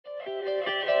You're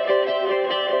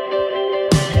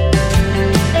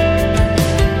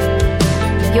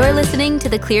listening to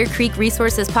the Clear Creek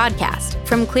Resources Podcast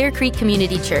from Clear Creek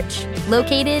Community Church,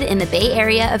 located in the Bay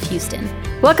Area of Houston.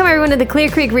 Welcome, everyone, to the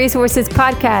Clear Creek Resources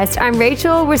Podcast. I'm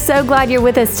Rachel. We're so glad you're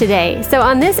with us today. So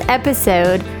on this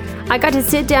episode, I got to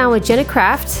sit down with Jenna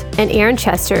Kraft and Aaron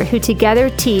Chester, who together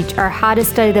teach our How to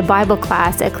Study the Bible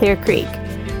class at Clear Creek.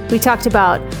 We talked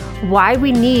about why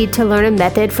we need to learn a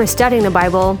method for studying the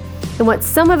Bible and what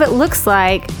some of it looks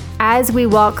like as we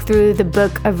walk through the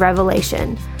book of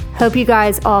Revelation. Hope you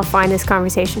guys all find this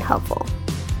conversation helpful.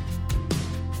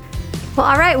 Well,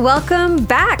 all right, welcome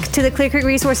back to the Clear Creek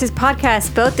Resources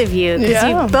Podcast, both of you. Because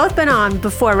you've both been on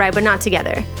before, right? But not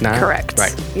together. No. Correct.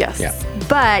 Right. Yes. Yeah.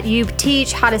 But you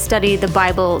teach how to study the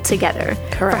Bible together.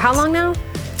 Correct. For how long now?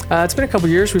 It's been a couple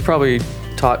years. We've probably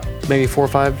taught maybe 4 or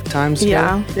 5 times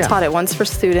together. Yeah. Taught it once for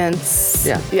students.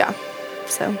 Yeah.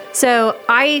 So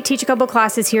I teach a couple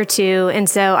classes here too, and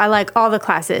so I like all the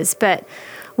classes. But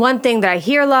one thing that I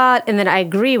hear a lot and that I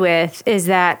agree with is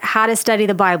that how to study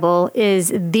the Bible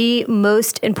is the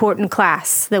most important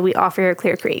class that we offer here at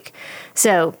Clear Creek.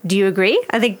 So do you agree?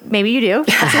 I think maybe you do.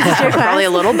 probably a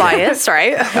little biased,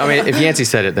 right? I mean, if Yancey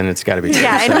said it, then it's got to be true.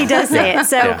 Yeah, and he does say it.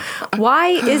 So why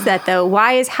is that, though?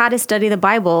 Why is how to study the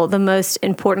Bible the most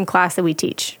important class that we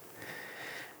teach?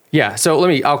 Yeah, so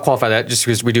I'll qualify that just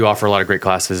because we do offer a lot of great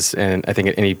classes, and I think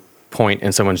at any point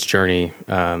in someone's journey,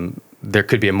 there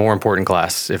could be a more important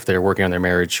class if they're working on their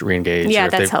marriage, re-engage. Yeah, or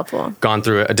if that's they've helpful. Gone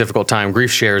through a difficult time.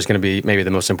 Grief share is going to be maybe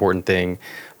the most important thing.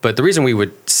 But the reason we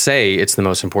would say it's the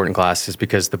most important class is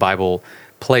because the Bible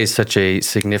plays such a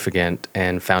significant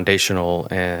and foundational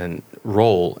and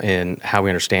role in how we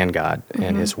understand God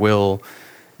and His will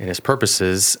and His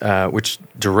purposes, which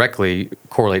directly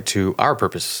correlate to our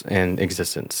purpose and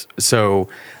existence. So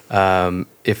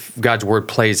if God's Word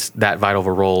plays that vital of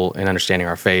a role in understanding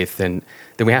our faith, then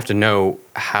we have to know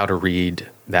how to read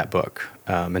that book.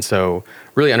 And so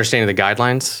really understanding the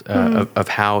guidelines of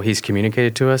how He's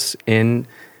communicated to us in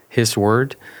His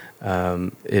Word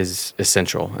is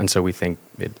essential. And so we think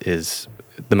it is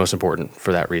the most important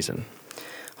for that reason.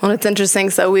 Well, it's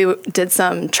interesting. So we did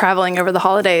some traveling over the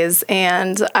holidays,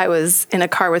 and I was in a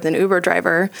car with an Uber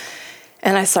driver,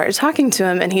 and I started talking to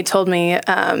him, and he told me,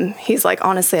 he's like,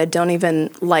 honestly, I don't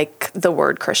even like the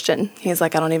word Christian. He's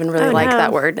like, I don't even really like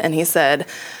that word. And he said,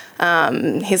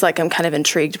 he's like, I'm kind of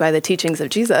intrigued by the teachings of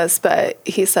Jesus, but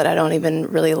he said, I don't even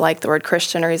really like the word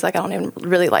Christian, or he's like, I don't even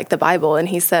really like the Bible. And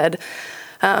he said,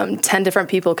 10 different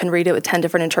people can read it with 10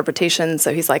 different interpretations.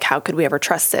 So he's like, how could we ever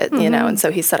trust it? You know? And so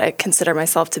he said, I consider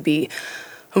myself to be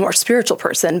a more spiritual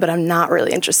person, but I'm not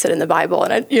really interested in the Bible.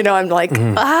 And I'm like,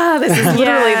 this is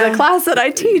literally the class that I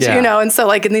teach, And so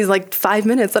like in these like 5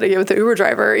 minutes that I get with the Uber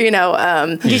driver, Did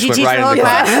you teach the whole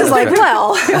class? I was like,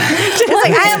 well,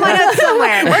 I have my notes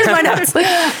somewhere. Where's my notes?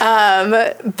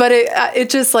 But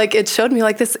it just like, it showed me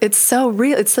like this, it's so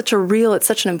real. It's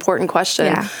such an important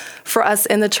question for us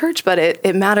in the church, but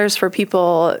it matters for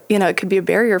people, it could be a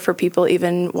barrier for people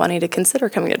even wanting to consider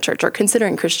coming to church or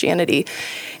considering Christianity.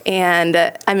 And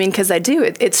I mean, because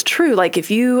it's true. Like if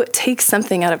you take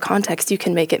something out of context, you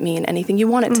can make it mean anything you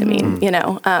want it to mean,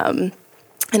 and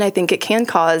I think it can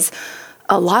cause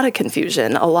a lot of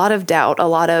confusion, a lot of doubt, a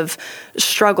lot of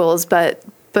struggles, but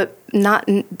not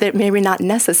that maybe not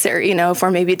necessary, if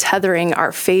we're maybe tethering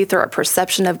our faith or our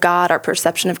perception of God, our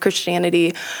perception of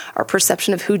Christianity, our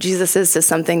perception of who Jesus is to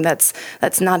something that's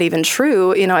not even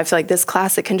true. I feel like this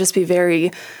class, it can just be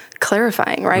very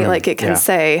clarifying, right? Like it can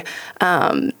say,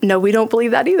 no, we don't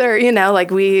believe that either. Like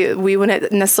we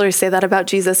wouldn't necessarily say that about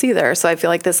Jesus either. So I feel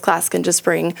like this class can just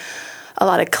bring a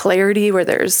lot of clarity where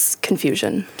there's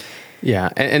confusion. Yeah,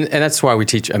 and that's why we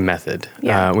teach a method.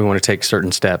 Yeah. We want to take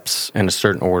certain steps in a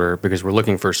certain order because we're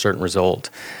looking for a certain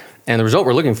result. And the result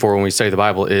we're looking for when we study the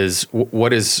Bible is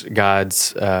what is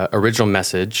God's original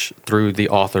message through the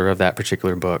author of that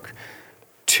particular book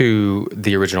to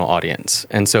the original audience.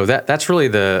 And so that's really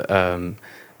the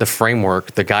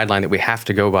framework, the guideline that we have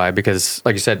to go by because,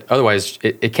 like you said, otherwise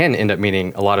it can end up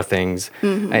meaning a lot of things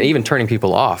and even turning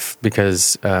people off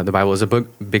because the Bible is a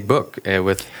big book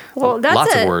with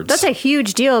lots of words. That's a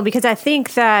huge deal because I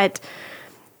think that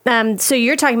so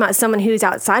you're talking about someone who's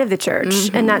outside of the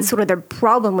church and that's sort of their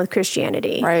problem with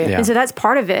Christianity. Right. Yeah. And so that's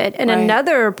part of it. And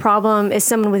another problem is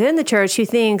someone within the church who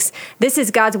thinks this is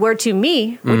God's word to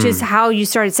me, which is how you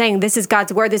started saying this is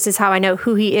God's word. This is how I know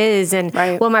who he is and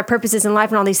what my purpose is in life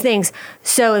and all these things.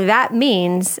 So that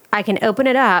means I can open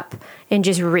it up and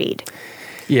just read.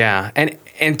 Yeah.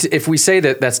 And if we say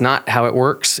that that's not how it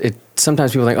works,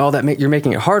 sometimes people think, oh, you're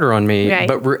making it harder on me. Right.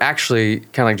 But we're actually,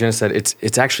 kind of like Jenna said,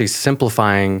 it's actually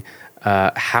simplifying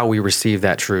how we receive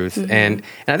that truth. And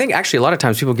I think actually a lot of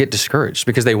times people get discouraged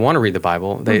because they want to read the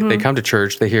Bible. They come to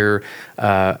church, they hear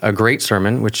a great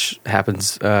sermon, which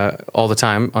happens all the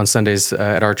time on Sundays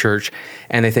at our church,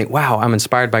 and they think, wow, I'm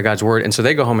inspired by God's word. And so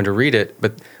they go home and to read it,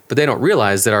 but they don't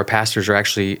realize that our pastors are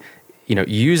actually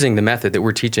using the method that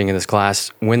we're teaching in this class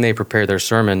when they prepare their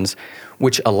sermons,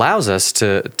 which allows us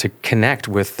to connect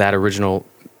with that original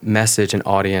message and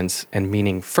audience and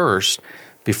meaning first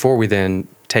before we then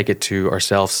take it to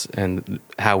ourselves and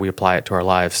how we apply it to our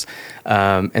lives.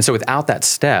 And so without that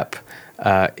step,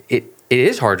 it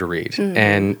is hard to read.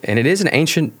 And it is an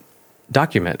ancient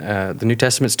document. The New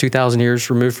Testament's 2,000 years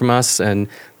removed from us, and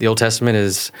the Old Testament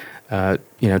is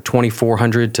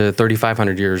 2,400 to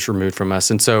 3,500 years removed from us.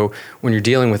 And so when you're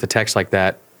dealing with a text like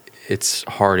that, it's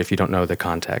hard if you don't know the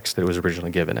context that it was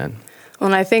originally given in. Well,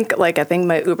 and I think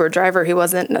my Uber driver, he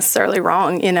wasn't necessarily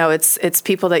wrong. It's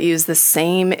people that use the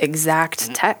same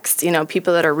exact text,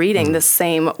 people that are reading the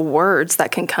same words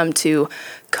that can come to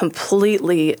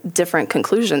completely different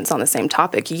conclusions on the same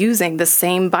topic using the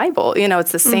same Bible.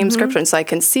 It's the same scripture. And so I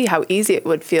can see how easy it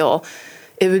would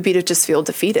be to just feel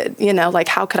defeated.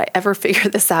 How could I ever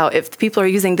figure this out if people are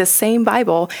using the same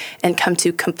Bible and come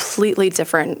to completely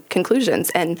different conclusions?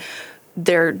 And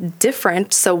they're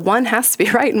different, so one has to be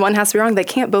right and one has to be wrong. They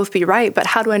can't both be right, but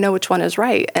how do I know which one is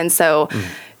right? And so,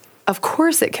 of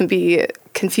course, it can be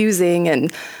confusing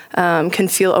and can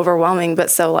feel overwhelming.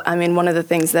 But one of the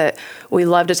things that we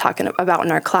love to talk about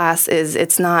in our class is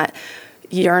it's not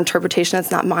your interpretation, it's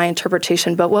not my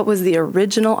interpretation, but what was the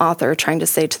original author trying to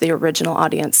say to the original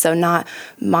audience? So not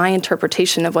my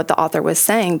interpretation of what the author was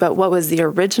saying, but what was the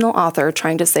original author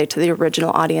trying to say to the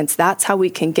original audience? That's how we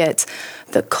can get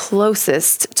the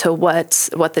closest to what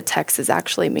the text is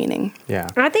actually meaning. Yeah.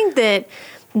 I think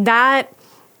that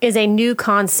is a new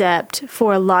concept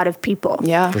for a lot of people.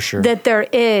 Yeah. For sure. That there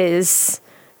is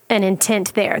an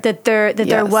intent there, that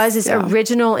there was this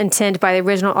original intent by the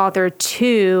original author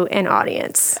to an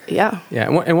audience. Yeah. Yeah.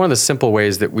 And one of the simple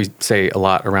ways that we say a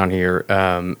lot around here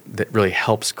that really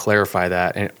helps clarify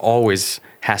that, and it always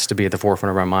has to be at the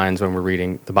forefront of our minds when we're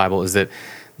reading the Bible, is that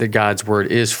God's word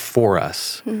is for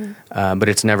us, but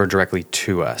it's never directly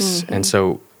to us. And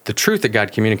so the truth that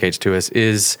God communicates to us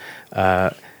is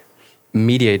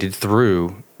mediated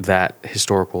through that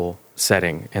historical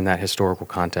setting and that historical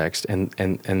context and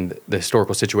the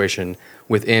historical situation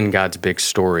within God's big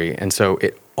story. And so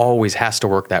it always has to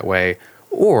work that way,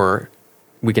 or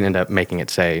we can end up making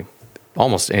it say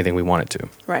almost anything we want it to.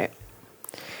 Right.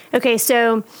 Okay,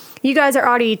 so you guys are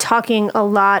already talking a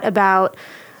lot about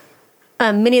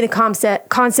many of the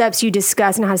concepts you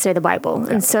discuss and how to study the Bible,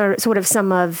 and so sort of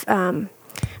some of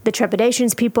the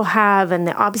trepidations people have and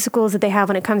the obstacles that they have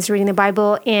when it comes to reading the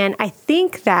Bible. And I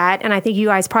think you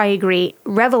guys probably agree,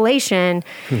 Revelation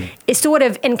is sort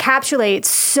of encapsulates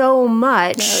so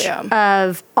much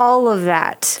of all of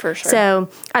that. For sure. So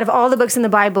out of all the books in the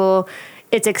Bible,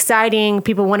 it's exciting.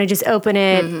 People want to just open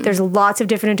it. There's lots of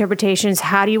different interpretations.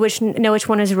 How do you know which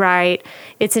one is right?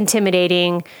 It's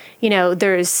intimidating.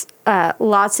 There's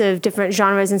lots of different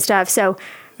genres and stuff. So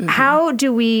how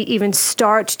do we even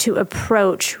start to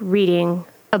approach reading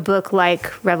a book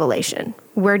like Revelation?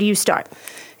 Where do you start?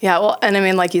 Yeah, well,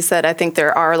 and like you said, I think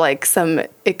there are some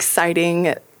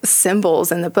exciting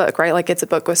symbols in the book, right? It's a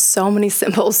book with so many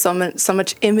symbols, so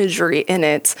much imagery in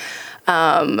it.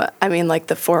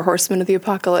 The 4 horsemen of the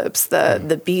apocalypse,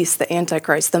 the beast, the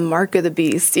Antichrist, the mark of the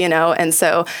beast, and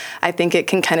so I think it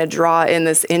can kind of draw in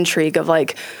this intrigue of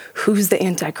who's the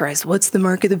Antichrist? What's the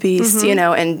mark of the beast?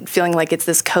 And feeling like it's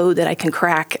this code that I can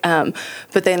crack.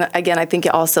 But then again, I think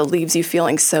it also leaves you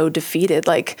feeling so defeated,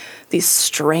 these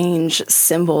strange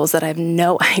symbols that I have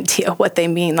no idea what they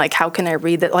mean. How can I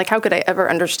read that? How could I ever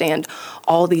understand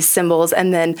all these symbols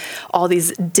and then all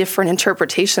these different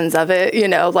interpretations of it?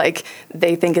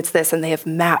 They think it's this, and they have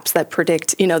maps that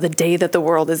predict, the day that the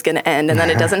world is going to end, and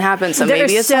then it doesn't happen. So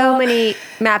maybe it's so many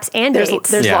maps and dates.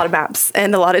 There's a lot of maps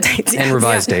and a lot of dates. And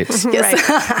revised dates. Yes.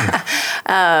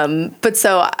 Right. But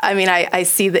so, I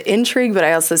see the intrigue, but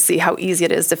I also see how easy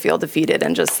it is to feel defeated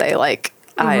and just say,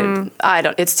 I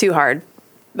don't, it's too hard.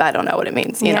 I don't know what it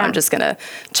means. I'm just going to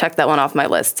check that one off my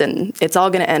list, and it's all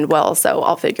going to end well, so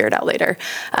I'll figure it out later.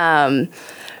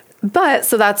 But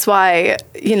so that's why,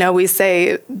 we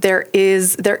say there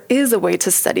is a way to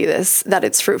study this, that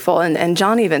it's fruitful. And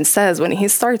John even says, when he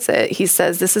starts it, he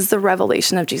says, this is the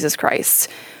revelation of Jesus Christ,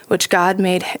 which God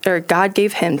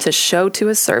gave him to show to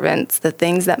his servants the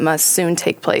things that must soon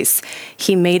take place.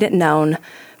 He made it known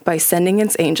by sending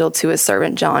its angel to his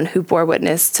servant John, who bore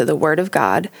witness to the word of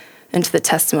God and to the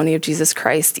testimony of Jesus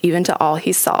Christ, even to all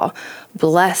he saw.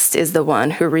 Blessed is the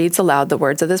one who reads aloud the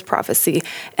words of this prophecy,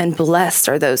 and blessed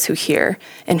are those who hear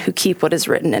and who keep what is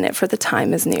written in it, for the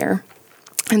time is near.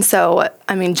 And so,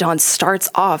 I mean, John starts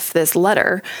off this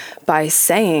letter by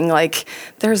saying, like,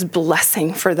 there's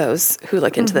blessing for those who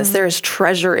look into this. There is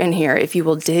treasure in here if you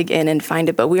will dig in and find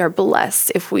it. But we are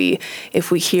blessed if we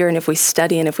hear and if we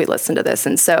study and if we listen to this.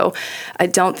 And so I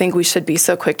don't think we should be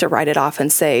so quick to write it off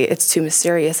and say it's too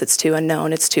mysterious, it's too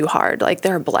unknown, it's too hard. Like,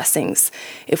 there are blessings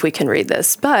if we can read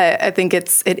this. But I think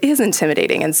it is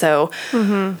intimidating. And so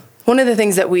one of the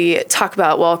things that we talk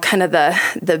about, well, kind of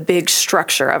the big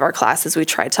structure of our class is we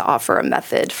try to offer a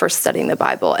method for studying the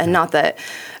Bible. And not that,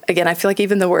 again, I feel like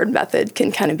even the word method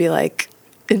can kind of be like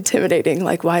intimidating.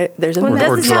 Like, why there's a method. That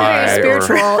doesn't sound very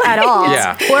spiritual at all.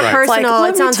 Or personal.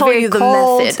 Like, it sounds very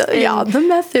cold. The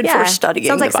method for studying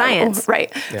sounds like the Bible. Science.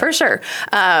 Right, for sure.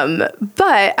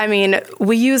 But, I mean,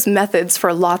 we use methods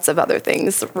for lots of other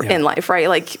things in life, right?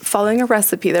 Like following a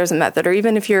recipe, there's a method. Or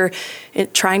even if you're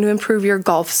trying to improve your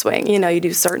golf swing, you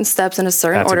do certain steps in a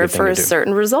certain order for a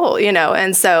certain result,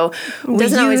 And so it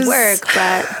doesn't always work,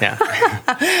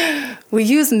 but we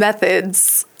use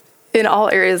methods in all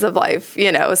areas of life,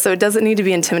 so it doesn't need to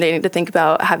be intimidating to think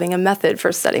about having a method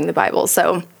for studying the Bible.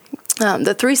 So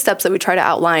the 3 steps that we try to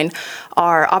outline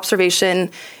are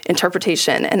observation,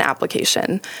 interpretation, and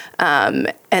application.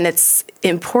 And it's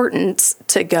important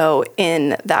to go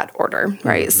in that order,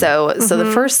 right? So the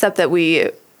first step that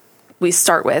we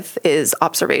start with is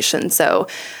observation. So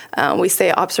we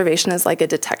say observation is like a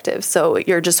detective. So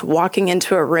you're just walking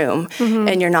into a room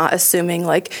and you're not assuming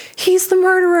like he's the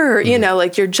murderer,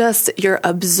 like you're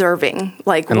observing.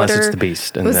 Like unless it's the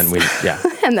beast, and then we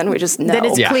and then we just know. Then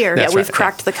it's clear. Yeah, we've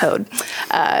cracked the code.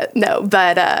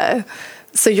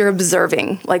 So you're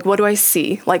observing, like, what do I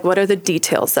see? Like, what are the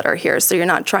details that are here? So you're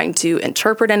not trying to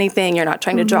interpret anything. You're not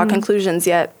trying to draw conclusions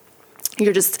yet.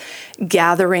 You're just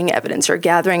gathering evidence. You're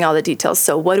gathering all the details.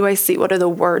 So what do I see? What are the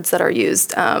words that are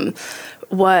used?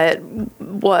 What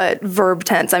verb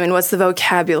tense? I mean, what's the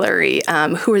vocabulary?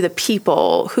 Who are the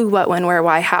people? Who, what, when, where,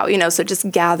 why, how? So just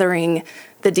gathering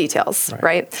the details,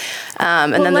 right?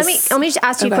 And then let me just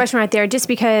ask you a question right there, just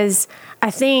because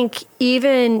I think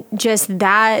even just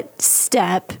that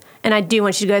step, and I do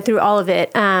want you to go through all of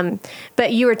it.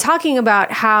 But you were talking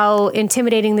about how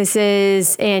intimidating this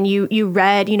is, and you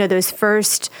read, those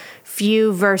first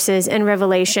few verses in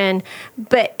Revelation,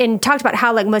 and talked about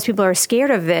how like most people are scared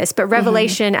of this, but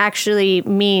Revelation actually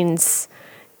means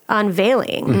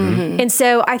unveiling. And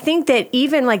so I think that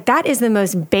even like that is the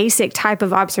most basic type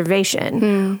of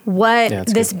observation, what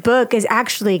this book is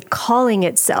actually calling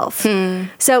itself.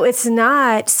 So it's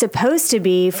not supposed to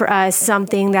be for us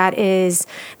something that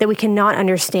we cannot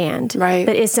understand, right?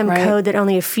 That is some code that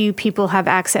only a few people have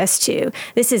access to.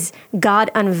 This is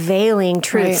God unveiling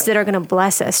truths that are going to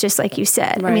bless us, just like you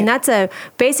said. I mean, that's a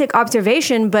basic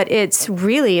observation, but it's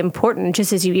really important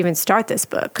just as you even start this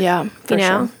book. Yeah,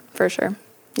 for sure.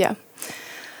 Yeah.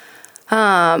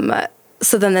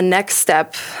 So then the next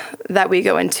step that we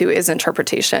go into is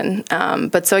interpretation.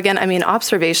 But so again, I mean,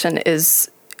 observation it's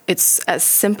as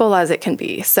simple as it can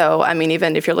be. So, I mean,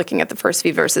 even if you're looking at the first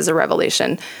few verses of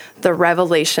Revelation, the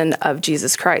revelation of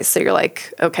Jesus Christ. So you're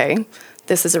like, okay,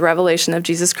 this is a revelation of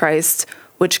Jesus Christ,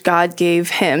 which God gave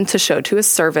him to show to his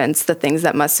servants the things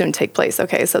that must soon take place.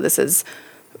 Okay, so this is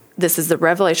the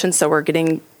revelation. So we're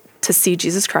getting to see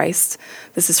Jesus Christ.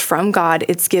 This is from God.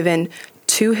 It's given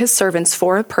to his servants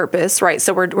for a purpose, right?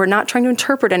 So we're not trying to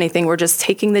interpret anything. We're just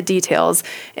taking the details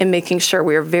and making sure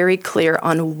we are very clear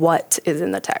on what is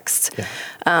in the text. Yeah.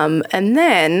 And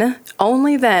then,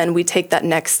 only then, we take that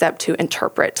next step to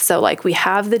interpret. So like we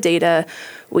have the data,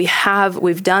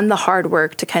 we've done the hard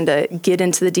work to kind of get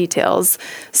into the details.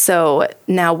 So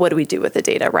now what do we do with the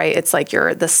data, right? It's like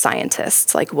you're the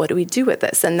scientist. Like, what do we do with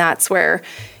this? And that's where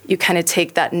you kind of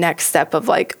take that next step of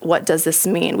like, what does this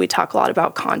mean? We talk a lot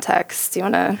about context. Do you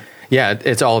want to? Yeah,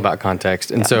 it's all about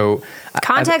context. And so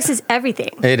context is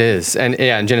everything. It is. And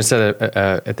Jenna said it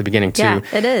at the beginning too. Yeah,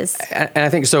 it is. And I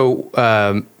think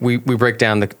so we break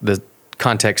down the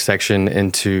context section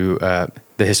into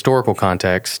the historical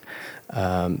context,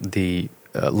 the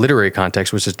literary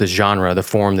context, which is the genre, the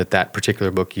form that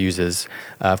particular book uses.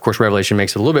 Of course, Revelation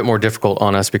makes it a little bit more difficult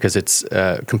on us because it's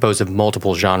composed of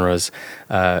multiple genres.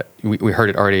 We heard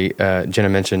it already. Jenna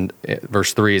mentioned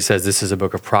verse 3. It says this is a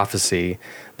book of prophecy,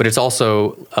 but it's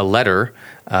also a letter,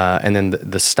 and then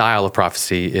the style of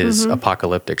prophecy is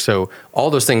apocalyptic. So all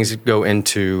those things go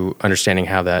into understanding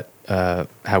how that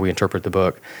how we interpret the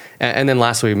book. And then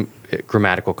lastly,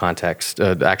 grammatical context,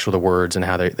 the words and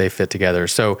how they fit together.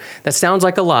 So that sounds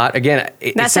like a lot. Again,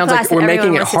 it sounds like we're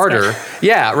making it harder.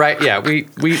 Yeah, right. Yeah, we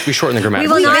shorten the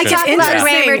grammatical section. We will not section. talk about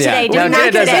grammar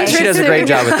today. She does a great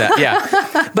job with that.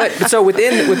 Yeah. But so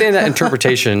within that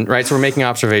interpretation, right, so we're making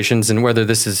observations, and whether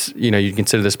this is, you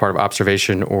consider this part of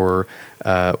observation or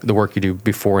the work you do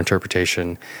before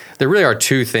interpretation, there really are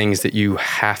two things that you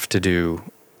have to do.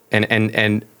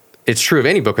 And it's true of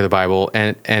any book of the Bible,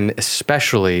 and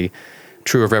especially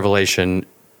true of Revelation,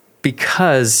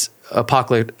 because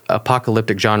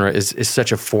apocalyptic genre is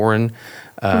such a foreign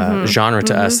genre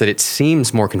to us that it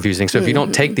seems more confusing. So if you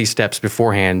don't take these steps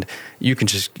beforehand, you can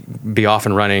just be off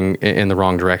and running in the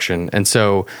wrong direction. And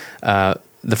so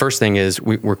the first thing is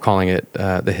we're calling it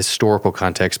the historical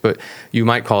context, but you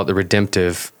might call it the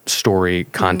redemptive story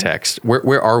context.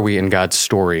 Where are we in God's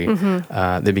story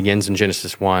that begins in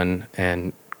Genesis 1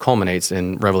 and culminates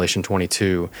in Revelation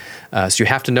 22? So you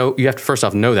have to first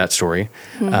off know that story,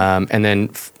 and then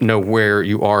know where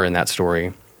you are in that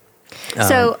story.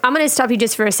 So I'm going to stop you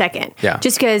just for a second,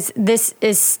 just because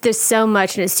there's so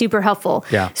much and it's super helpful.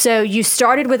 Yeah. So you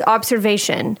started with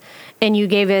observation, and you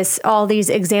gave us all these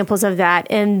examples of that,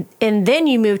 and then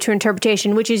you moved to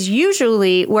interpretation, which is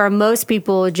usually where most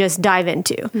people just dive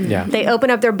into. Yeah. They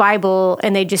open up their Bible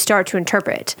and they just start to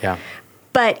interpret. Yeah.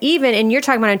 But and you're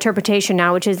talking about interpretation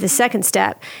now, which is the second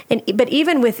step. But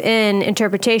even within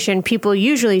interpretation, people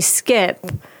usually skip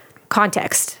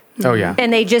context. Oh, yeah.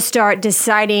 And they just start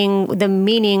deciding the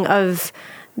meaning of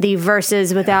the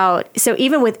verses without. So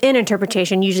even within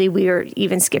interpretation, usually we are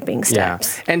even skipping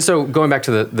steps. Yeah. And so going back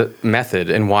to the method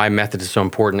and why method is so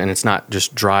important, and it's not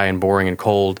just dry and boring and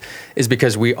cold, is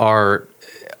because we are.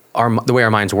 The way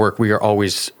our minds work, we are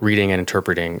always reading and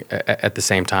interpreting at the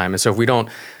same time. And so if we don't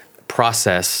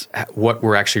process what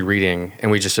we're actually reading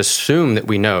and we just assume that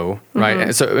we know,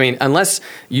 right? So, unless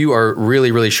you are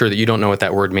really, really sure that you don't know what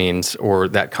that word means or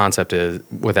that concept is,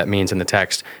 what that means in the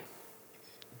text,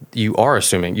 you are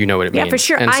assuming you know what it means. Yeah, for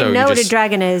sure. And so I know what a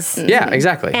dragon is. Yeah,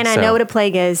 exactly. And I know what a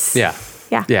plague is. Yeah.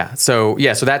 Yeah. Yeah. So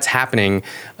that's happening.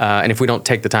 And if we don't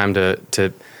take the time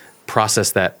to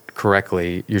process that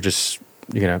correctly, you're just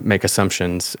make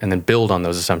assumptions and then build on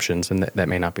those assumptions, and that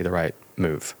may not be the right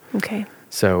move. Okay.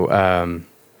 So,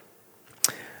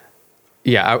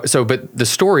 but the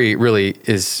story really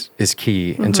is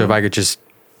key. And so if I could just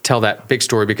tell that big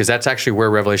story, because that's actually where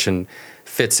Revelation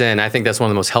fits in. I think that's one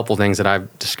of the most helpful things that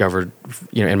I've discovered,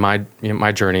 in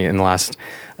my journey in the last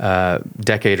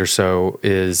decade or so,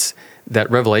 is that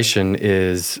Revelation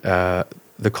is the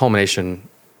culmination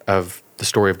of the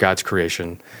story of God's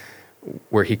creation,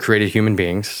 where he created human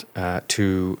beings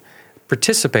to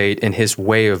participate in his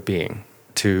way of being,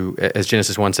 to, as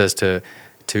Genesis 1 says, to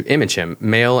image him,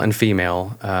 male and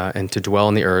female, and to dwell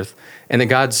on the earth. And that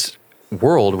God's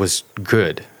world was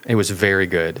good. It was very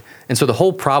good. And so the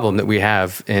whole problem that we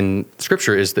have in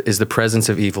Scripture is the presence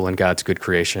of evil in God's good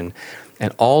creation.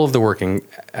 And all of the working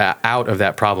out of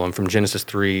that problem from Genesis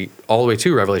 3 all the way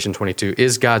to Revelation 22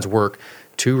 is God's work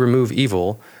to remove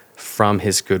evil from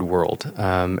his good world,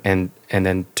 and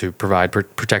then to provide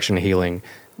protection and healing,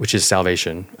 which is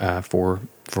salvation for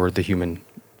the human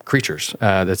creatures.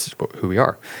 That's who we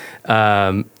are.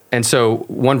 And so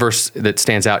one verse that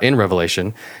stands out in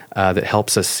Revelation that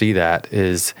helps us see that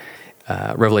is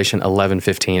Revelation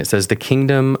 11:15. It says, "The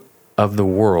kingdom of the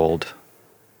world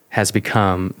has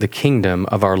become the kingdom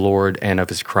of our Lord and of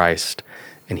his Christ,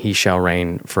 and he shall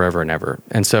reign forever and ever."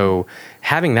 And so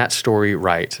having that story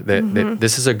right, that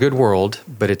this is a good world,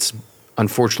 but it's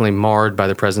unfortunately marred by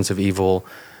the presence of evil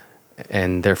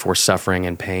and therefore suffering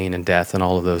and pain and death and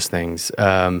all of those things,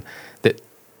 that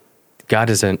God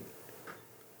isn't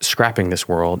scrapping this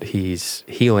world. He's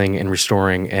healing and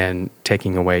restoring and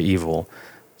taking away evil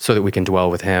so that we can dwell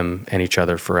with him and each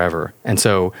other forever. And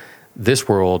so this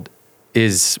world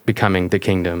is becoming the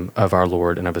kingdom of our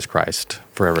Lord and of his Christ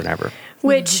forever and ever.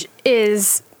 Which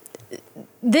is,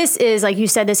 this is, like you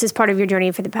said, this is part of your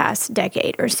journey for the past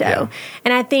decade or so. Yeah.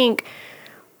 And I think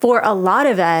for a lot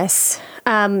of us,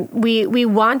 we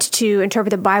want to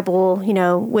interpret the Bible,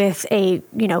 with a,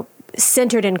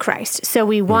 centered in Christ. So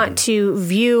we want to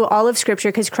view all of Scripture,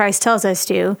 because Christ tells us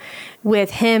to,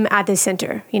 with him at the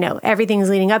center. Everything's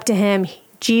leading up to him.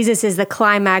 Jesus is the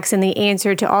climax and the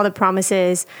answer to all the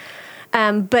promises.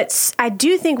 But I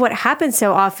do think what happens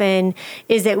so often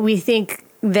is that we think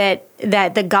that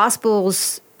the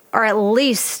Gospels are at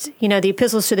least, the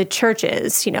epistles to the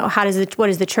churches, what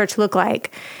does the church look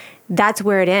like? That's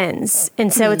where it ends.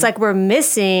 And so it's like we're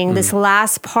missing this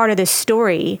last part of the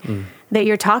story that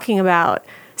you're talking about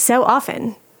so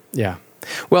often. Yeah.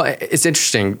 Well, it's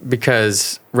interesting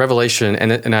because Revelation,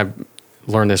 and I've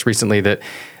learned this recently, that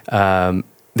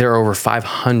there are over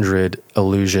 500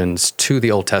 allusions to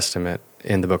the Old Testament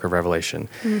in the book of Revelation.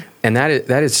 And that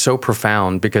is so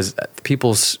profound because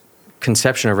people's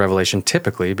conception of Revelation,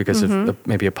 typically, because of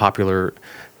maybe a popular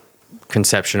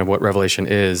conception of what Revelation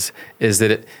is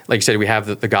that it, like you said, we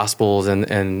have the Gospels and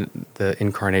the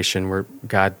incarnation where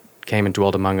God came and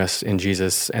dwelled among us in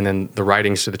Jesus, and then the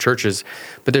writings to the churches.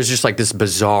 But there's just like this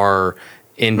bizarre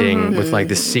ending with like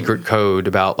this secret code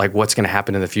about like what's going to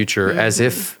happen in the future, as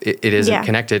if it isn't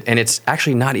connected. And it's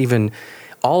actually not even,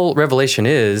 all Revelation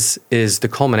is the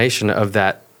culmination of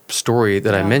that story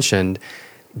that I mentioned,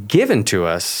 given to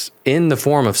us in the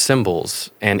form of symbols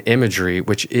and imagery,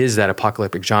 which is that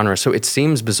apocalyptic genre. So it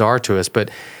seems bizarre to us, but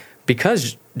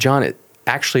because John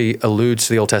actually alludes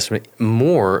to the Old Testament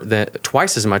more than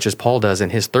twice as much as Paul does in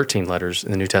his 13 letters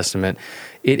in the New Testament,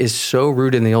 it is so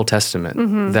rooted in the Old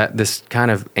Testament that this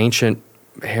kind of ancient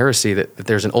heresy that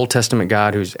there's an Old Testament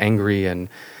God who's angry and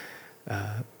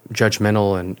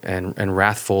judgmental and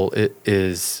wrathful, it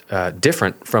is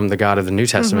different from the God of the New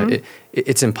Testament.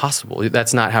 It's impossible.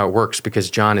 That's not how it works, because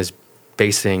John is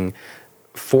basing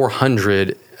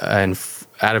 400 and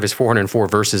out of his 404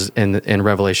 verses in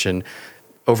Revelation,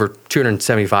 over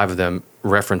 275 of them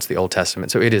reference the Old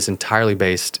Testament. So it is entirely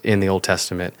based in the Old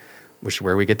Testament, which is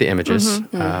where we get the images,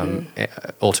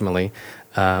 ultimately,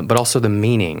 but also the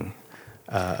meaning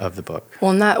of the book.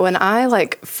 Well, when I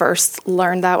first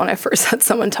learned that, when I first had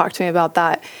someone talk to me about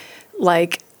that,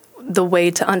 like the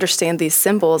way to understand these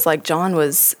symbols, like John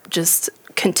was just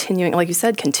continuing, like you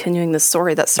said, continuing the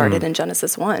story that started in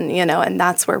Genesis 1, and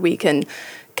that's where we can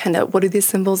kind of, what do these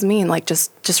symbols mean? Like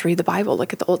just read the Bible,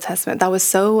 look at the Old Testament. That was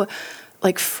so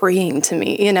like freeing to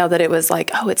me, that it was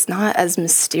like, oh, it's not as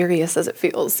mysterious as it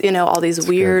feels, all these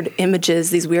weird images,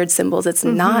 these weird symbols. It's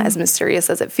not as mysterious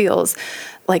as it feels.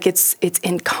 Like it's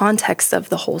in context of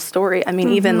the whole story. I mean,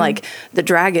 even like the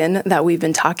dragon that we've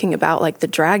been talking about, like the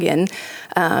dragon,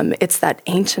 it's that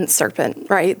ancient serpent,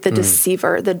 right? The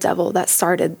deceiver, the devil that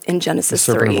started in Genesis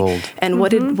 3. And what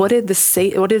did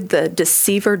the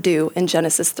deceiver do in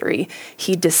Genesis 3?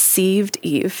 He deceived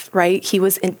Eve, right? He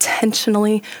was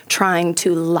intentionally trying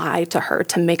to lie to her,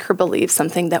 to make her believe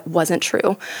something that wasn't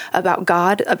true about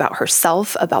God, about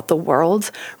herself, about the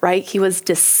world, right? He was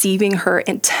deceiving her,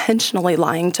 intentionally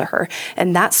lying to her.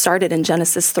 And that started in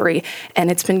Genesis 3. And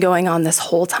it's been going on this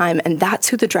whole time. And that's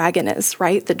who the dragon is,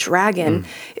 right? The dragon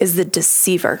is the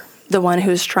deceiver, the one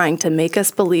who's trying to make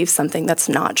us believe something that's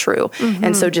not true.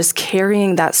 And so just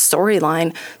carrying that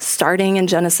storyline, starting in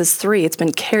Genesis 3,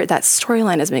 that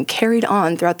storyline has been carried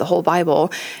on throughout the whole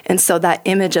Bible. And so that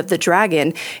image of the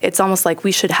dragon, it's almost like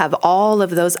we should have all of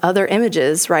those other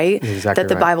images, right? Exactly, that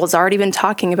the Bible's already been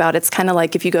talking about. It's kind of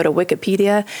like if you go to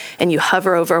Wikipedia and you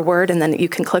hover over a word and then you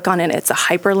can click on it, it's a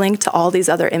hyperlink to all these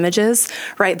other images,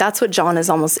 right? That's what John is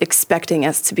almost expecting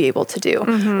us to be able to do,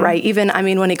 right? Even,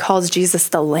 when he calls Jesus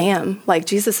the Lamb, like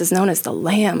Jesus is known as the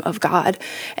Lamb of God,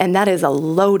 and that is a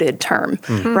loaded term,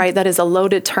 right? That is a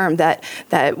loaded term that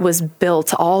was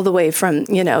built all the way from,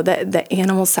 the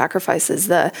animal sacrifices,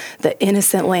 the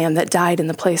innocent lamb that died in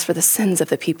the place for the sins of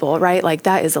the people, right? Like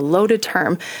that is a loaded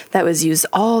term that was used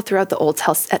all throughout the Old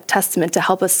Testament to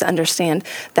help us to understand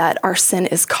that our sin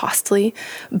is costly,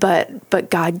 but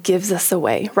God gives us a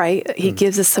way, right? He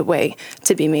gives us a way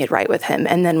to be made right with him.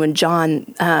 And then when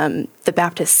John the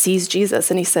Baptist sees Jesus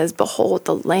and he says, "Behold,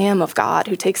 the Lamb of God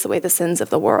who takes away the sins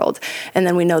of the world." And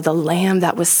then we know the Lamb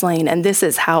that was slain. And this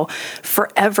is how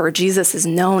forever Jesus is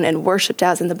known and worshiped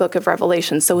as in the book of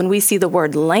Revelation. So when we see the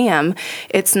word lamb,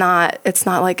 it's not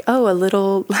like, oh, a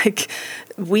little like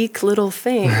weak little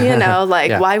thing,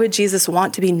 why would Jesus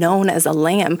want to be known as a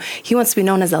lamb? He wants to be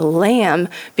known as a lamb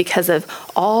because of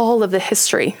all of the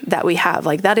history that we have.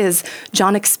 Like that is,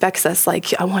 John expects us,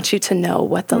 like, I want you to know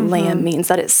what the lamb means,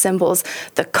 that it symbols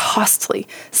the costly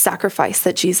sacrifice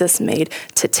that Jesus made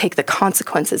to take the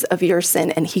consequences of your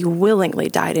sin, and he willingly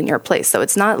died in your place. So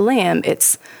it's not lamb,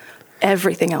 it's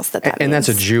everything else that means. And that's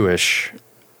a Jewish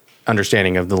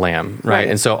understanding of the lamb, right?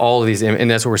 And so all of these, and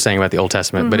that's what we're saying about the Old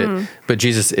Testament. But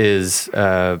Jesus is,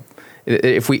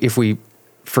 if we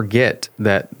forget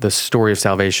that the story of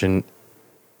salvation,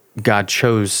 God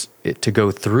chose it to go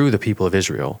through the people of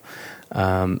Israel,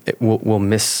 we'll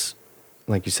miss,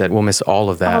 like you said, we'll miss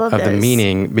all of that, of the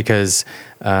meaning, because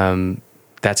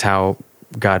that's how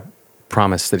God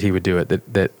promised that he would do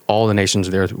it, that all the nations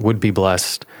of the earth would be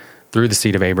blessed through the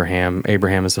seed of Abraham.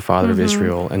 Abraham is the father of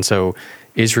Israel. And so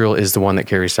Israel is the one that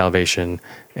carries salvation,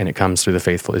 and it comes through the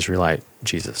faithful Israelite,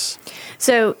 Jesus.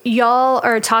 So y'all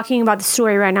are talking about the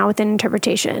story right now within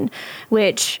interpretation,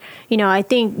 which, I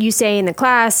think you say in the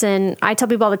class, and I tell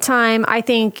people all the time, I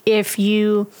think if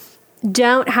you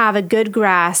don't have a good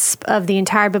grasp of the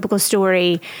entire biblical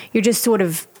story, you're just sort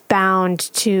of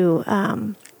bound to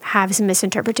have some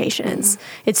misinterpretations.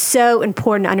 It's so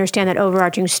important to understand that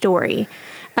overarching story.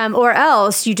 Or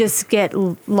else you just get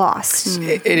lost.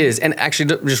 It is. And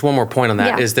actually, just one more point on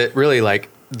that is that really, like,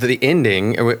 the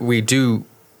ending, we do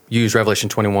use Revelation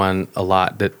 21 a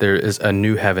lot, that there is a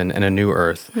new heaven and a new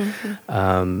earth.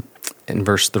 In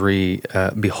verse 3,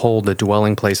 behold, the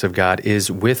dwelling place of God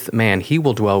is with man. He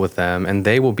will dwell with them, and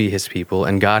they will be his people,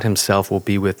 and God himself will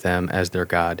be with them as their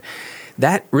God.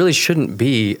 That really shouldn't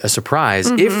be a surprise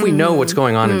if we know what's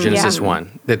going on in Genesis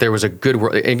 1, that there was a good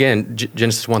world. Again,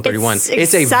 Genesis 1:31.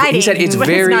 It's exciting, he said it's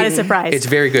very, it's not a surprise. It's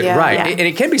very good, right? Yeah. And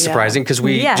it can be surprising because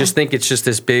we just think it's just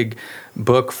this big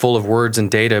book full of words and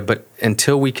data. But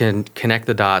until we can connect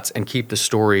the dots and keep the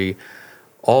story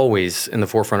always in the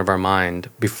forefront of our mind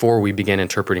before we begin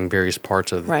interpreting various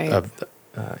parts of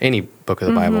any book of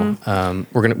the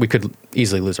Bible, we could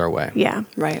easily lose our way. Yeah,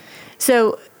 right.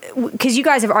 So, because you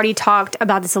guys have already talked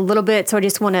about this a little bit, so I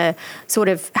just want to sort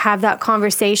of have that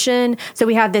conversation. So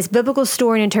we have this biblical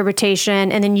story and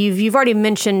interpretation, and then you've already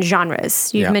mentioned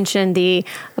genres. You've mentioned the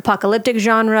apocalyptic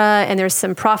genre, and there's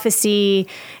some prophecy,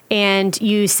 and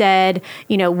you said,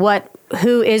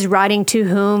 who is writing to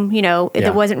whom,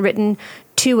 it wasn't written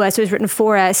to us, it was written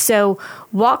for us. So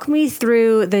walk me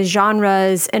through the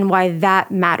genres and why that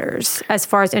matters as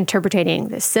far as interpreting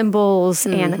the symbols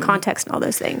and the context and all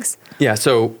those things. Yeah,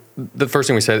 so the first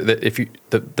thing we said, that if you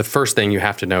the first thing you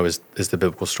have to know is the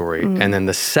biblical story. And then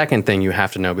the second thing you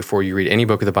have to know before you read any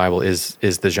book of the Bible is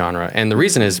the genre. And the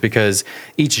reason is because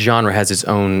each genre has its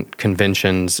own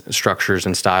conventions, structures,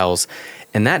 and styles,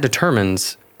 and that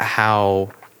determines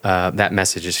how that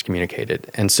message is communicated.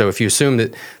 And so if you assume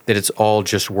that it's all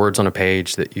just words on a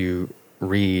page that you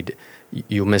read,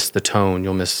 you'll miss the tone,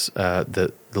 you'll miss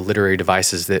the literary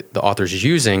devices that the author is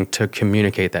using to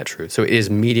communicate that truth. So it is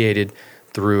mediated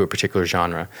through a particular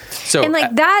genre. So, and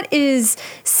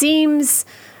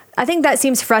I think that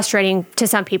seems frustrating to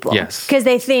some people. Yes. Because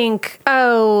they think,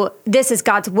 this is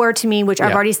God's word to me, which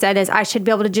I've already said is I should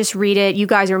be able to just read it. You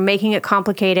guys are making it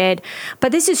complicated.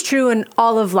 But this is true in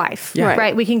all of life,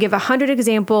 right? We can give 100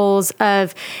 examples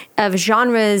of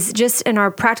genres just in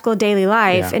our practical daily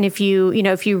life. Yeah. And if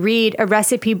you read a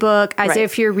recipe book as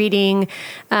if you're reading,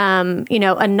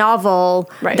 a novel,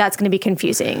 that's going to be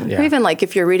confusing. Yeah. Or even like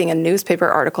if you're reading a newspaper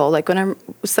article, kind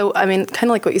of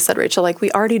like what you said, Rachel, like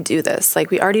we already do this.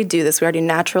 Like we already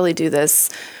naturally do this,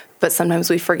 but sometimes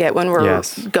we forget when we're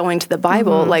going to the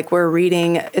Bible, like we're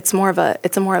reading, it's more of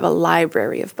a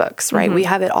library of books, right? We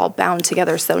have it all bound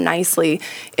together so nicely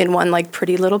in one like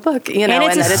pretty little book, and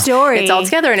it's a story. It's all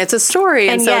together and it's a story.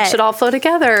 And so it should all flow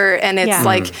together. And it's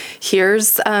like,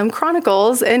 here's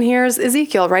Chronicles and here's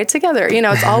Ezekiel right together.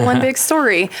 It's all one big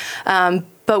story.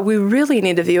 But we really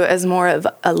need to view it as more of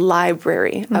a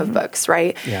library of books,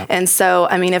 right? Yeah. And so,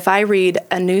 if I read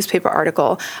a newspaper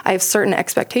article, I have certain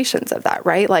expectations of that,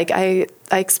 right? Like I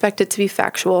expect it to be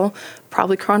factual,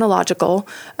 probably chronological,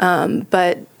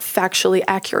 but factually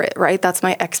accurate, right? That's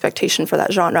my expectation for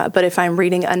that genre. But if I'm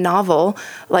reading a novel,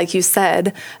 like you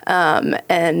said,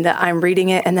 and I'm reading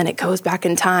it and then it goes back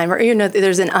in time, or,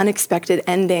 there's an unexpected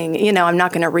ending, I'm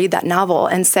not going to read that novel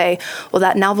and say, well,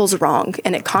 that novel's wrong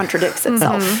and it contradicts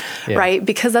itself, right?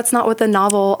 Because that's not what a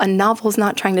novel's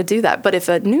not trying to do that. But if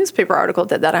a newspaper article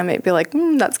did that, I might be like,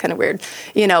 that's kind of weird,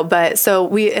 but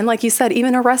so and like you said,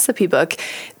 even a recipe book,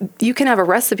 you can have a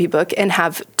recipe book and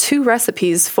have 2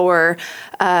 recipes for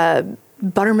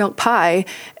buttermilk pie,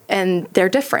 and they're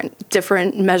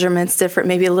different measurements,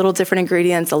 maybe a little different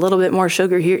ingredients, a little bit more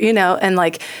sugar here, and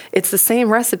like it's the same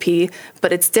recipe,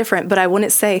 but it's different. But I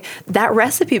wouldn't say that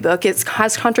recipe book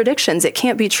has contradictions. It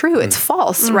can't be true. It's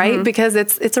false, right? Because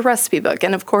it's a recipe book.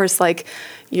 And of course, like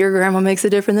your grandma makes it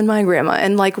different than my grandma.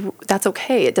 And like, that's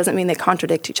okay. It doesn't mean they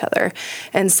contradict each other.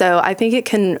 And so I think it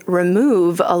can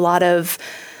remove a lot of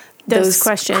those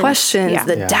questions,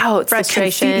 the doubts,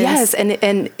 frustrations. Yes, and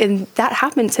that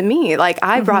happened to me. Like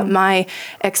I brought my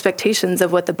expectations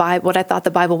of what I thought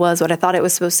the Bible was, what I thought it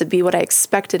was supposed to be, what I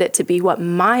expected it to be, what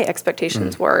my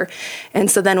expectations were. And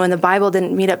so then when the Bible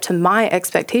didn't meet up to my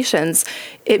expectations,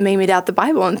 it made me doubt the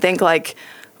Bible and think like,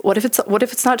 what if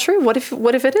it's not true? What if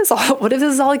this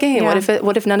is all a game? Yeah.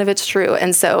 What if none of it's true?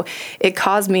 And so it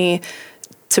caused me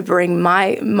to bring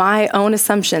my own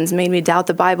assumptions, made me doubt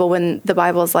the Bible when the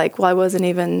Bible is like, well, I wasn't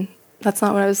even that's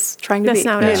not what I was trying to be. That's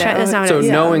not what I was trying. That's not what I was.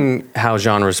 So knowing how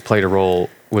genres played a role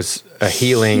was a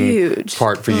healing Huge.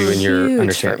 part for you in your Huge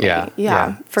understanding.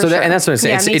 Yeah, for so sure. and that's what I'm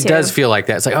saying. Yeah, me It does too. feel like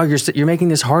that. It's like, oh, you're making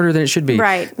this harder than it should be.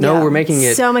 Right. No, Yeah. we're making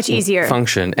it So much easier.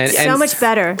 function and So much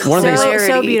better. One of the things- so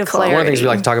Clarity, beautiful. clarity. One of the things we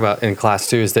like to talk about in class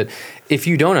too is that if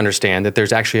you don't understand that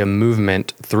there's actually a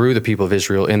movement through the people of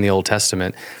Israel in the Old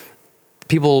Testament,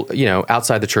 people,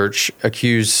 outside the church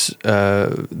accuse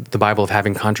the Bible of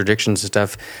having contradictions and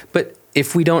stuff. But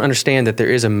if we don't understand that there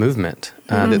is a movement,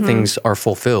 that things are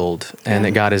fulfilled and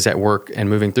that God is at work and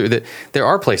moving through, that there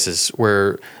are places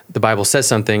where the Bible says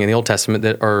something in the Old Testament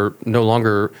that are no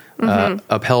longer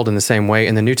upheld in the same way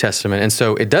in the New Testament. And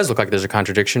so it does look like there's a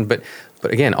contradiction, but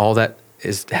again, all that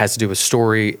has to do with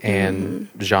story and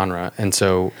genre. And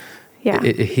so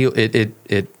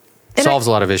it solves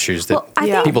a lot of issues that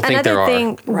people think there are.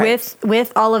 Another thing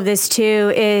with all of this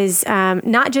too is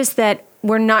not just that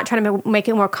we're not trying to make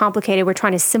it more complicated, we're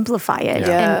trying to simplify it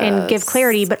and give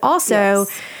clarity, but also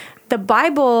the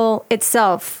Bible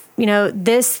itself,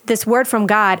 this word from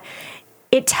God,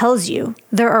 it tells you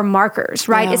there are markers,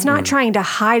 right? Yeah. It's not trying to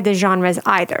hide the genres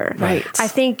either. Right. I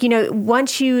think,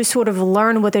 once you sort of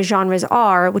learn what the genres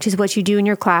are, which is what you do in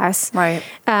your class, Right.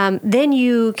 Then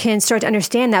you can start to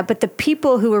understand that. But the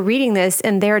people who were reading this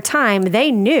in their time,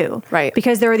 they knew. Right.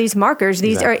 Because there were these markers.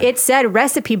 It said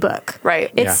recipe book.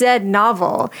 Right. It said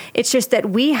novel. It's just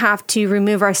that we have to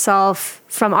remove ourselves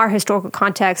from our historical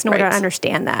context in order to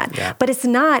understand that. Yeah. But it's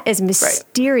not as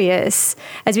mysterious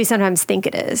as we sometimes think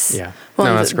it is. Yeah.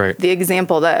 Well, no, that's great. The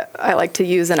example that I like to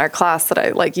use in our class that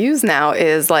I use now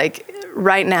is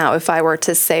right now, if I were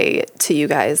to say to you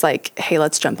guys, hey,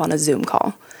 let's jump on a Zoom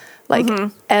call,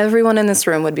 everyone in this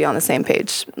room would be on the same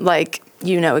page.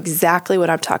 Exactly what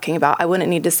I'm talking about. I wouldn't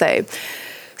need to say.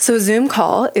 So a Zoom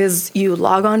call is you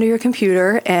log onto your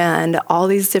computer and all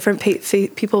these different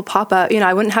people pop up.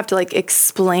 I wouldn't have to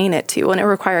explain it to you. It wouldn't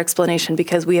require explanation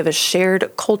because we have a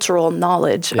shared cultural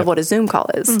knowledge of what a Zoom call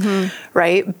is,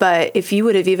 right? But if you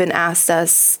would have even asked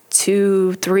us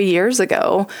 2-3 years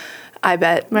ago, I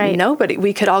bet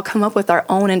we could all come up with our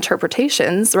own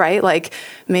interpretations, right?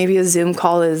 Maybe a Zoom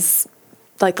call is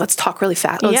let's talk really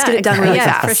fast. Let's get it done really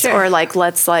fast. For sure. Or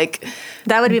let's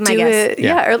that would be my guess.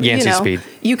 Or Yancey speed.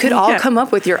 You could all come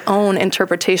up with your own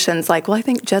interpretations. I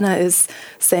think Jenna is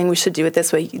saying we should do it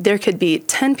this way. There could be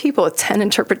 10 people with 10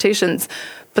 interpretations,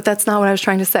 but that's not what I was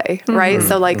trying to say, right?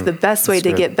 So the best way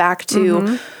to get back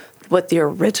to what the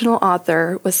original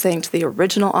author was saying to the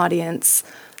original audience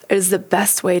is the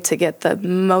best way to get the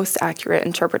most accurate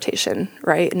interpretation,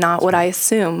 right? Not what I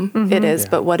assume it is,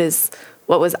 but what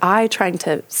was I trying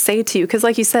to say to you? Because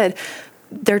like you said,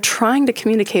 they're trying to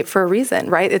communicate for a reason,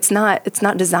 right? It's not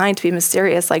designed to be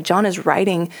mysterious. John is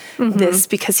writing this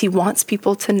because he wants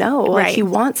people to know. He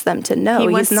wants them to know. He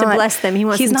wants to bless them. He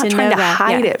wants them to know He's not trying to that.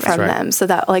 hide it from them so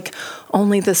that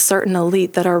only the certain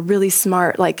elite that are really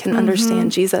smart can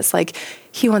understand Jesus.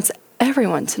 He wants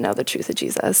everyone to know the truth of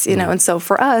Jesus, And so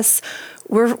for us,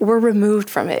 we're removed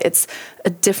from it. It's a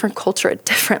different culture, a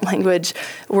different language.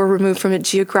 We're removed from it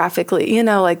geographically.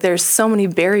 There's so many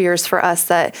barriers for us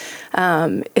that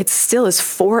it still is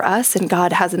for us, and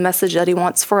God has a message that he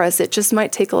wants for us. It just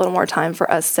might take a little more time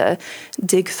for us to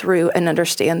dig through and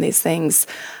understand these things.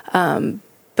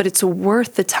 But it's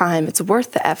worth the time. It's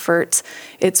worth the effort.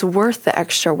 It's worth the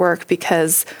extra work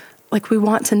because we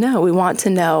want to know. We want to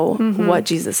know what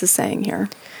Jesus is saying here.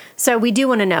 So we do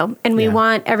want to know, and we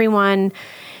want everyone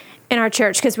in our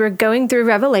church, because we're going through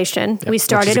Revelation. We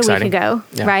started a week ago,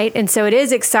 right? And so it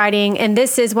is exciting. And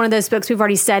this is one of those books we've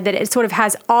already said that it sort of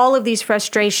has all of these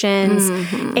frustrations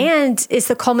and it's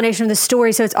the culmination of the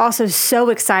story. So it's also so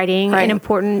exciting and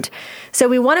important. So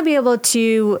we want to be able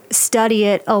to study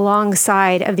it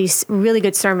alongside of these really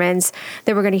good sermons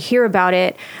that we're going to hear about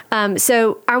it.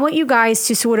 So I want you guys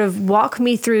to sort of walk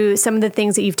me through some of the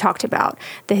things that you've talked about,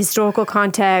 the historical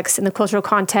context and the cultural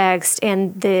context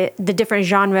and the different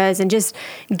genres, and just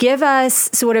give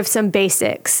us sort of some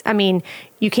basics. I mean,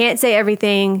 you can't say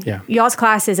everything. Yeah. Y'all's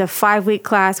class is a 5-week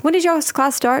class. When did y'all's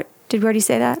class start? Did we already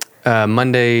say that?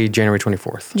 Monday, January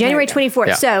 24th. January 24th.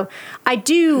 Yeah. So I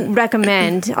do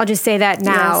recommend, I'll just say that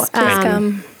now. Yes, please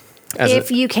come. If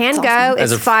you can go,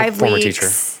 it's 5 former weeks. teacher.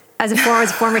 As a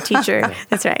former teacher.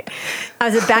 That's right. I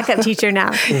was a backup teacher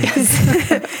now.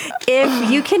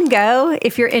 If you can go,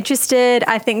 if you're interested,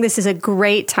 I think this is a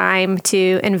great time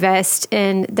to invest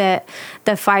in the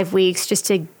 5 weeks just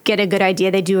to get a good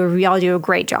idea. Y'all do a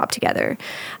great job together.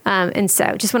 And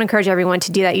so just want to encourage everyone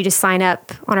to do that. You just sign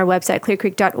up on our website,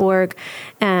 clearcreek.org,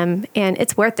 and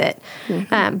it's worth it.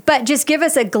 But just give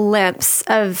us a glimpse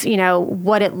of,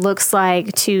 what it looks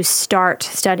like to start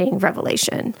studying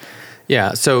Revelation.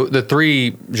 Yeah. So the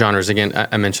three genres, again,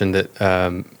 I mentioned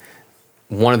that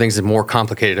one of the things that's more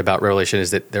complicated about Revelation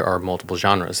is that there are multiple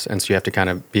genres. And so you have to kind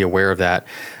of be aware of that.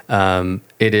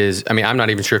 It is, I mean, I'm not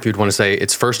even sure if you'd want to say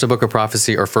it's first a book of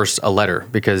prophecy or first a letter,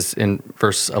 because in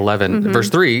verse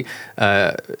 3,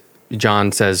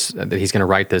 John says that he's going to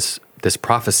write this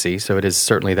prophecy. So it is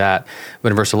certainly that.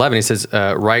 But in verse 11, he says,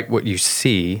 write what you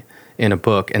see in a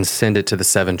book and send it to the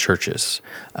 7 churches.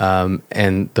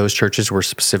 And those churches were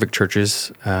specific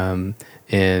churches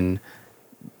in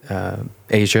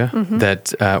Asia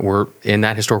that were in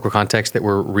that historical context, that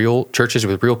were real churches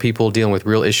with real people dealing with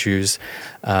real issues,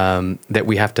 that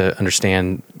we have to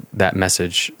understand that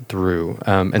message through.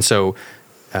 And so,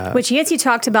 which Yancey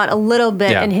talked about a little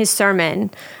bit in his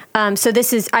sermon. So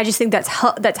this is, I just think that's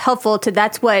helpful to,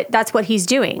 that's what he's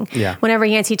doing. Yeah. Whenever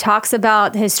Yancey talks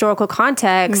about the historical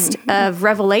context of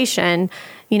Revelation,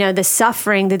 the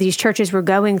suffering that these churches were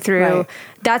going through,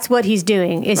 that's what he's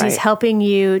doing, is he's helping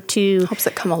you to... helps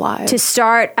it come alive. To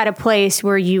start at a place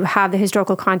where you have the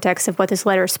historical context of what this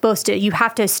letter is supposed to, you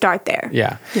have to start there.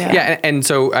 Yeah. And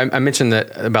so I mentioned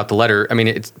that about the letter. I mean,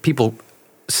 it's people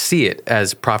see it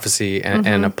as prophecy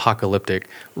and apocalyptic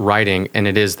writing, and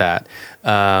it is that.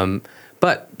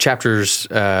 But chapters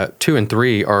 2 and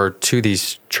 3 are to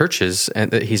these churches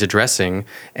that he's addressing,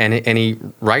 and he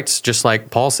writes just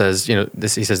like Paul says.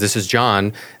 He says, "This is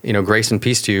John. Grace and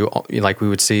peace to you." Like we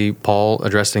would see Paul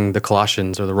addressing the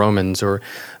Colossians or the Romans or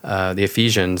the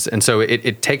Ephesians, and so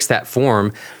it takes that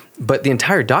form. But the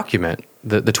entire document,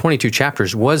 the 22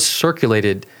 chapters, was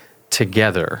circulated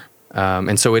together,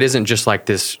 and so it isn't just like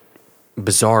this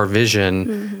bizarre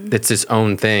vision that's its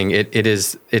own thing.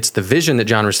 It's the vision that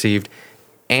John received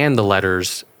and the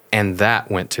letters, and that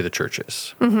went to the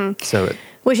churches. So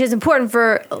which is important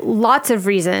for lots of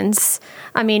reasons.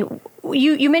 I mean,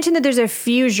 you mentioned that there's a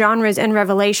few genres in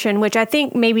Revelation, which I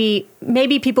think maybe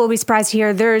people will be surprised to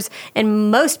hear. There's,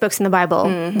 in most books in the Bible,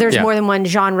 there's more than one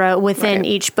genre within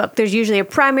each book. There's usually a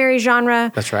primary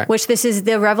genre. That's right. Which this is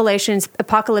the Revelation's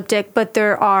apocalyptic, but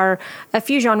there are a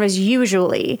few genres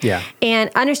usually. Yeah. And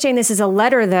understanding this as a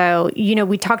letter, though,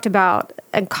 we talked about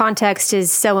context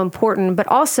is so important, but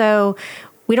also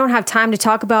we don't have time to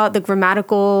talk about the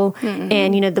grammatical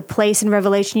and, the place in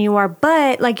Revelation you are.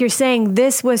 But like you're saying,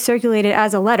 this was circulated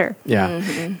as a letter. Yeah.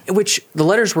 Which the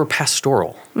letters were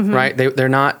pastoral, right? They're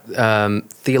not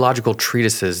theological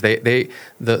treatises. The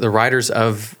writers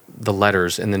of the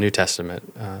letters in the New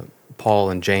Testament, Paul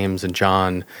and James and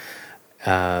John,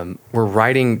 were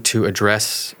writing to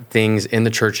address things in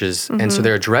the churches. And so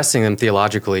they're addressing them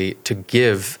theologically to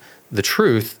give the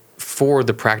truth for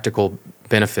the practical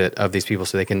benefit of these people,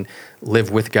 so they can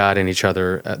live with God and each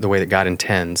other the way that God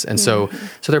intends. And so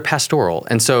they're pastoral.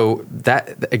 And so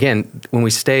that, again, when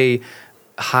we stay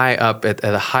high up at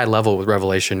a high level with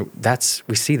Revelation,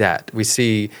 we see that. We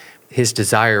see his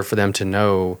desire for them to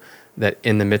know that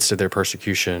in the midst of their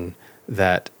persecution,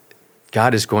 that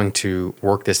God is going to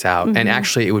work this out. And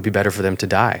actually, it would be better for them to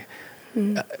die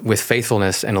with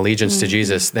faithfulness and allegiance to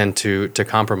Jesus than to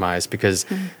compromise, because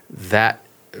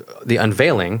the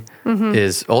unveiling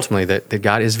is ultimately that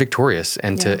God is victorious,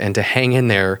 and to hang in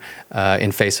there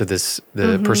in face of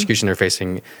the persecution they're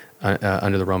facing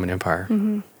under the Roman Empire.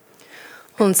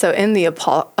 Well, and so in the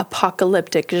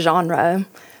apocalyptic genre,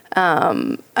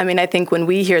 I think when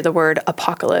we hear the word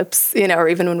apocalypse, or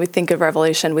even when we think of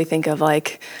Revelation, we think of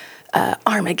like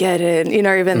Armageddon,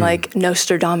 or even like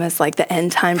Nostradamus, like the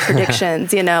end time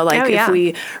predictions, if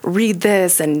we read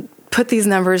this and put these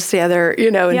numbers together,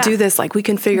 and do this, like we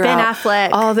can figure Ben out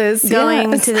Affleck all this.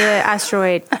 Going to the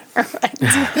asteroid.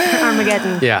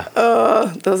 Armageddon. Yeah.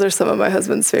 Those are some of my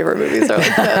husband's favorite movies, are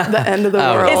like the end of the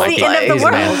world. It's the end of the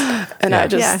world. And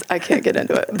I can't get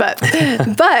into it. But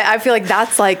I feel like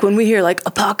that's like when we hear like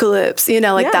apocalypse,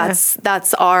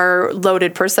 that's our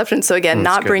loaded perception. So again,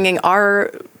 not bringing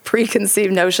our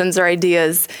preconceived notions or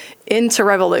ideas into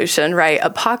Revelation, right?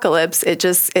 Apocalypse,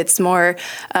 it's more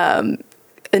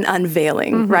an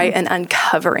unveiling, right? An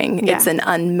uncovering. Yeah. It's an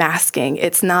unmasking.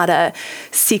 It's not a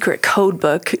secret code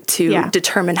book to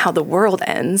determine how the world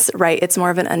ends, right? It's more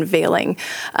of an unveiling.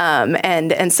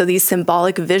 And so these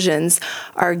symbolic visions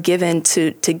are given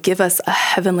to give us a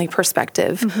heavenly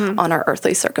perspective on our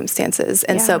earthly circumstances.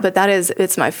 And so, but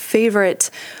it's my favorite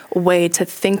way to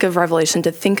think of Revelation,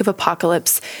 to think of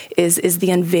apocalypse is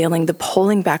the unveiling, the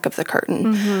pulling back of the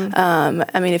curtain.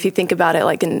 If you think about it,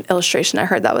 like an illustration I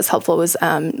heard that was helpful was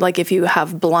like if you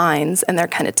have blinds and they're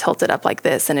kind of tilted up like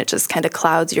this, and it just kind of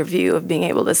clouds your view of being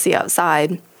able to see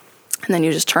outside. And then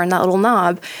you just turn that little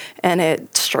knob and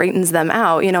it straightens them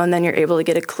out, and then you're able to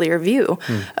get a clear view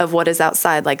of what is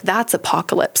outside. Like that's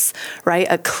apocalypse, right?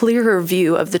 A clearer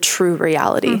view of the true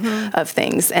reality of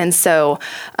things. And so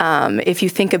if you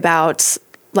think about,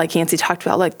 like Yancey talked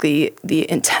about, like the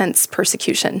intense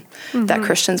persecution that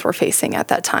Christians were facing at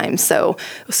that time. So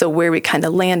where we kind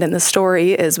of land in the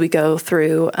story is we go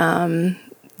through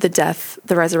the death,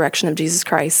 the resurrection of Jesus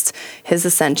Christ, his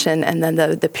ascension, and then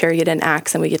the period in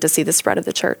Acts, and we get to see the spread of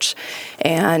the church.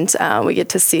 And we get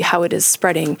to see how it is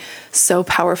spreading so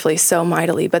powerfully, so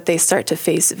mightily, but they start to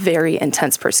face very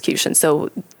intense persecution. So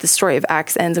the story of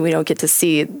Acts ends, and we don't get to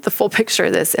see the full picture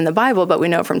of this in the Bible, but we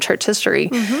know from church history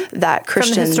that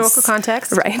Christians... From the historical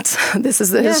context. Right. This is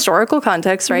the historical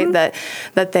context, right?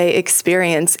 That they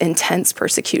experience intense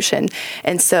persecution.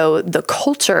 And so the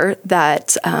culture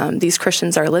that these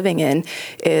Christians are living in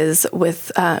is with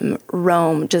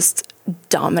Rome just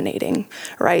dominating,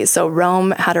 right? So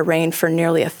Rome had a reign for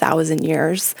nearly 1,000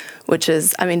 years, which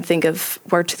is, think of,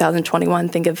 we're 2021,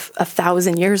 think of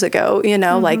 1,000 years ago,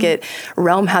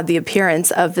 Rome had the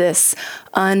appearance of this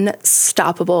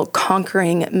unstoppable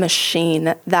conquering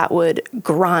machine that would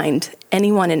grind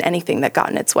anyone and anything that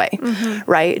got in its way,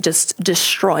 right? Just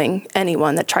destroying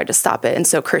anyone that tried to stop it. And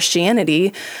so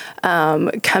Christianity,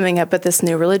 coming up with this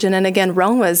new religion, and again,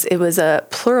 Rome was a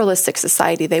pluralistic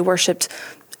society. They worshipped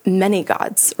many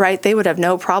gods, right? They would have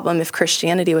no problem if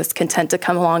Christianity was content to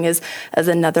come along as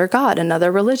another god,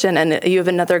 another religion. And you have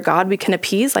another god we can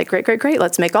appease, like, great.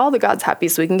 Let's make all the gods happy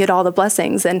so we can get all the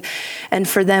blessings. And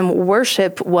for them,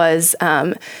 worship was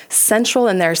central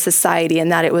in their society in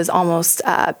that it was almost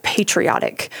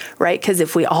patriotic, right? Because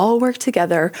if we all work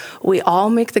together, we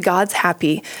all make the gods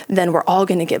happy, then we're all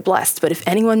going to get blessed. But if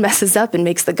anyone messes up and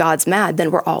makes the gods mad, then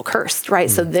we're all cursed,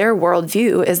 right? So their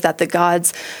worldview is that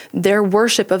their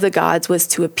worship of the gods was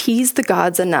to appease the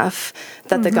gods enough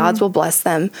that the gods will bless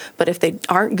them. But if they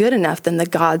aren't good enough, then the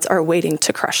gods are waiting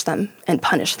to crush them and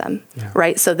punish them,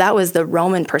 right? So that was the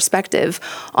Roman perspective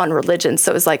on religion.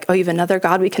 So it was like, oh, you have another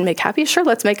god we can make happy? Sure,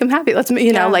 let's make him happy.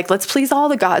 Let's please all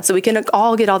the gods so we can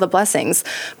all get all the blessings.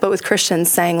 But with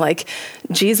Christians saying, like,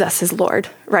 Jesus is Lord,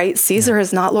 right? Caesar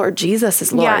is not Lord. Jesus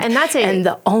is Lord. Yeah, and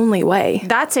the only way.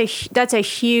 That's a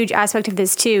huge aspect of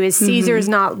this too, is Caesar is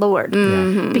not Lord.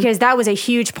 Because that was a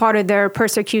huge part of their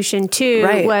persecution too,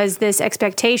 was this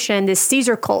expectation, this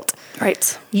Caesar cult.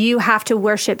 Right. You have to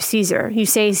worship Caesar. You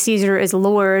say Caesar is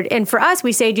Lord. And for us,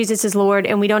 we say Jesus is Lord,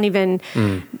 and we don't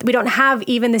have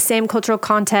even the same cultural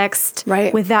context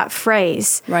with that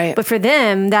phrase. Right. But for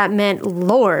them, that meant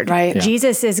Lord. Right. Yeah.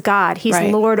 Jesus is God. He's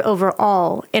Lord over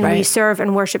all, and we serve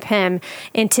and worship him.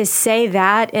 And to say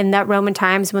that in that Roman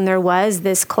times when there was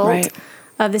this cult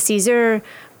of the Caesar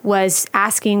was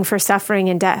asking for suffering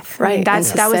and death. Right. That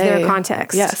was their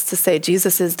context. Yes, to say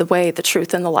Jesus is the way, the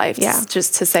truth, and the life. Yeah.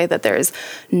 Just to say that there is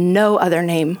no other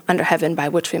name under heaven by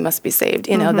which we must be saved.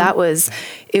 It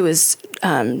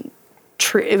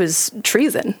was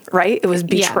treason, right? It was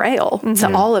betrayal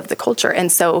to all of the culture.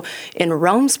 And so in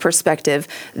Rome's perspective,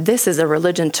 this is a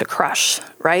religion to crush,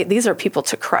 right? These are people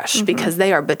to crush because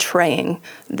they are betraying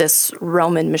this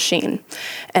Roman machine.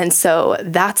 And so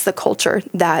that's the culture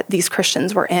that these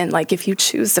Christians were in. Like, if you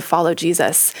choose to follow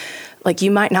Jesus, like,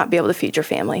 you might not be able to feed your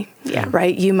family,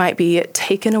 right? You might be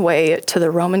taken away to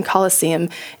the Roman Colosseum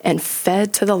and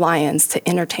fed to the lions to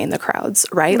entertain the crowds,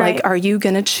 right? Like, are you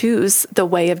going to choose the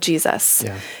way of Jesus?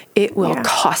 Yeah. It will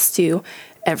cost you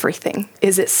everything.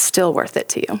 Is it still worth it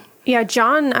to you? Yeah,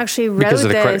 John actually wrote because of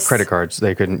the this. credit cards.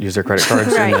 They couldn't use their credit cards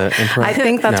in the emperor. I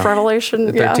think that's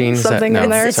Revelation 13, something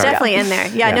in there. It's definitely in there.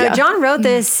 Yeah, John wrote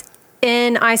this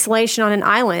in isolation on an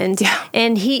island. Yeah.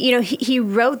 And he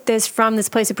wrote this from this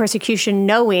place of persecution,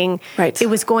 knowing it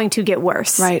was going to get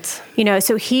worse. Right.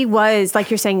 So he was, like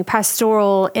you're saying,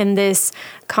 pastoral in this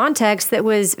context that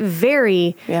was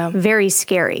very, very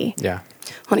scary. Yeah.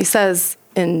 When he says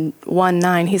in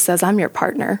 1:9, he says, I'm your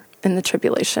partner in the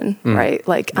tribulation, right?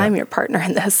 Like, I'm your partner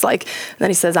in this. Like, and then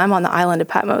he says, I'm on the island of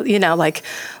Patmos,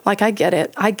 like I get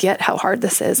it. I get how hard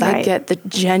this is. I get the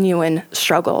genuine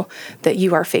struggle that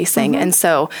you are facing. And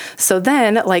so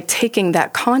then, like, taking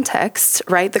that context,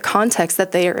 right? The context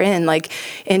that they are in, like,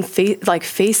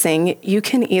 facing, you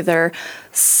can either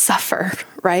suffer,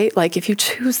 right? Like, if you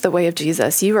choose the way of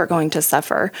Jesus, you are going to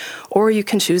suffer, or you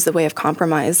can choose the way of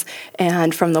compromise.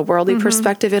 And from the worldly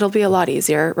perspective, it'll be a lot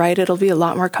easier, right? It'll be a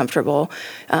lot more comfortable.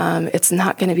 It's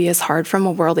not going to be as hard from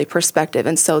a worldly perspective.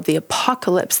 And so the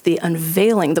apocalypse, the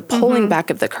unveiling, the pulling back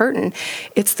of the curtain,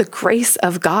 it's the grace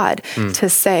of God to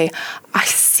say,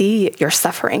 see your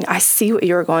suffering. I see what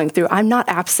you're going through. I'm not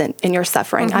absent in your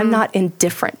suffering. I'm not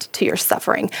indifferent to your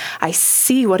suffering. I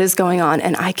see what is going on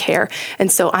and I care.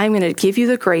 And so I'm going to give you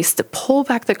the grace to pull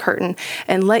back the curtain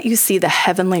and let you see the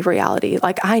heavenly reality.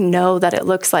 Like, I know that it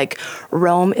looks like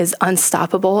Rome is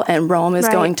unstoppable and Rome is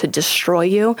going to destroy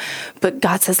you. But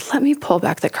God says, let me pull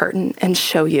back the curtain and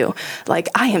show you, like,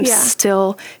 I am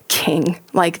still king.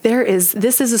 Like,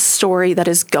 this is a story that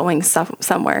is going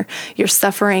somewhere. Your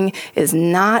suffering is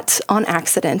not on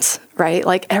accident, right?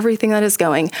 Like, everything that is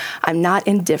going, I'm not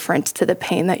indifferent to the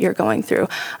pain that you're going through.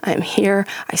 I'm here,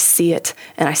 I see it,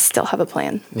 and I still have a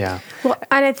plan. Yeah. Well,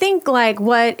 and I think like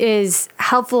what is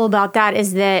helpful about that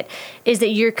is that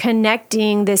you're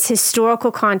connecting this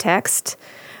historical context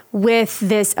with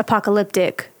this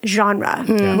apocalyptic genre,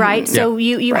 right? So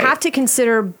you have to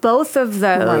consider both of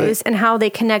those and how they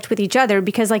connect with each other,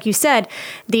 because like you said,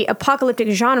 the apocalyptic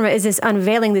genre is this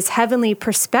unveiling, this heavenly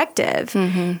perspective.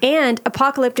 And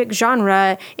apocalyptic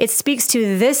genre, it speaks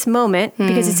to this moment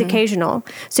because it's occasional.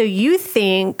 So you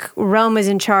think Rome is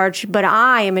in charge, but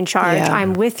I am in charge.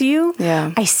 I'm with you.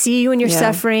 I see you in your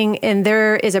suffering, and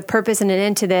there is a purpose and an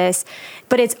end to this.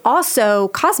 But it's also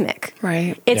cosmic.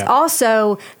 Right. It's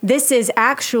also, this is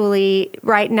actually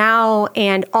right now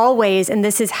and always, and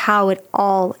this is how it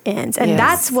all ends. And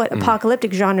that's what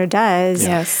apocalyptic genre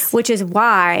does, which is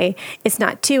why it's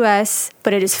not to us,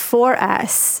 but it is for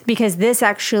us, because this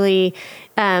actually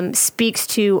speaks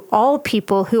to all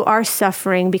people who are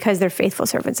suffering because they're faithful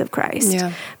servants of Christ.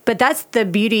 But that's the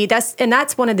beauty.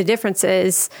 That's one of the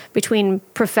differences between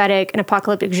prophetic and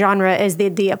apocalyptic genre, is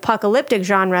the apocalyptic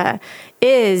genre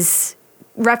is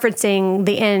referencing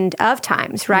the end of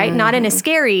times, right? Not in a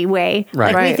scary way,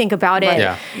 like we think about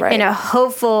it, in a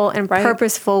hopeful and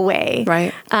purposeful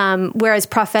way. Whereas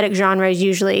prophetic genre is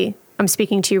usually, I'm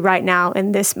speaking to you right now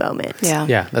in this moment.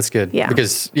 Yeah, that's good.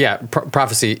 Because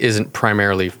prophecy isn't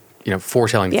primarily,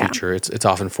 foretelling the future. It's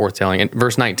often foretelling. And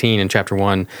verse 19 in chapter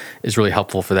 1 is really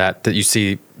helpful for that you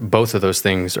see both of those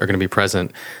things are going to be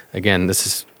present. Again, this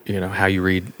is how you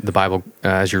read the Bible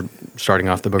as you're starting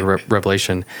off the book of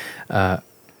Revelation.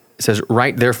 It says,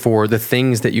 "Write therefore the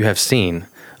things that you have seen,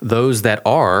 those that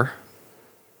are,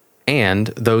 and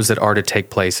those that are to take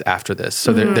place after this."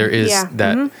 So there is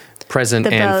that present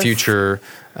and both. Future,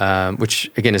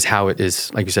 which again is how it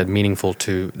is, like you said, meaningful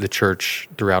to the church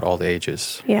throughout all the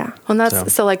ages. Well, and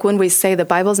that's so like when we say the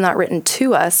Bible's not written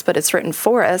to us, but it's written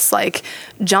for us. Like,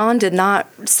 John did not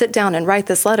sit down and write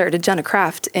this letter to Jenna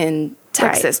Kraft in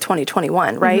Texas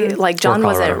 2021, right? Like, John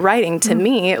wasn't writing to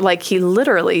me. Like, he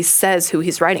literally says who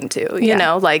he's writing to, you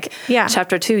know, like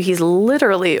chapter 2, he's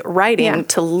literally writing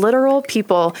to literal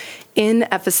people in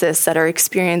Ephesus that are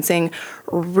experiencing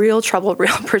real trouble,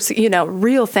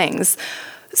 real things.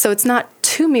 So it's not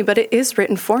to me, but it is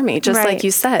written for me, just like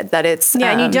you said, that it's...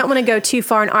 and you don't want to go too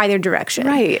far in either direction.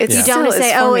 Right. You don't want to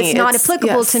say, it's not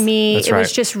applicable to me. It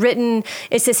was just written,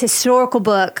 it's this historical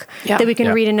book that we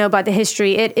can read and know about the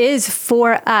history. It is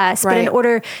for us, but in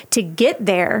order to get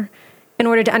there, in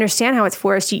order to understand how it's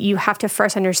for us, you have to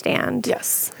first understand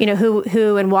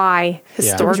who and why.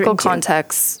 Historical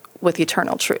context with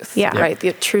eternal truth. Right?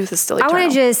 The truth is still eternal. I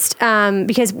want to just,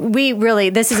 because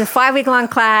this is a 5-week-long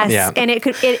class, and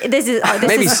this is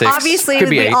obviously,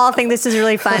 we all think this is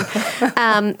really fun.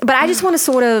 But I just want to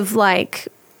sort of like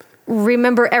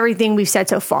remember everything we've said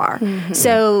so far.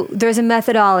 So there's a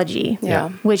methodology,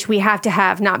 which we have to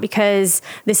have, not because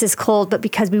this is cold, but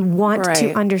because we want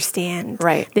to understand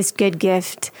this good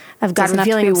gift of God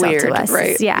revealing himself to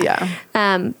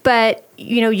us. But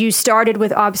you started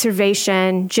with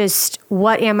observation, just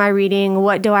what am I reading?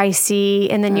 What do I see?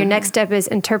 And then your next step is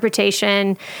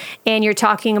interpretation. And you're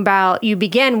talking about, you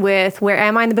begin with, where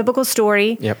am I in the biblical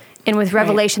story? And with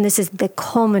Revelation, this is the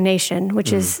culmination,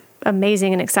 which is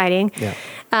amazing and exciting.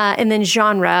 And then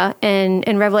genre. And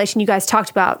in Revelation, you guys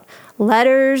talked about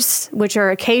letters, which are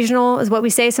occasional, is what we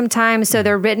say sometimes. So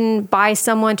they're written by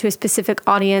someone to a specific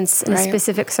audience in a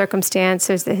specific circumstance,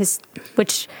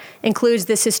 which includes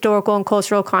this historical and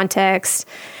cultural context.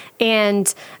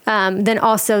 And then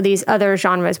also these other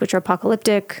genres, which are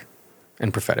apocalyptic.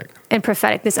 And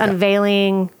prophetic. This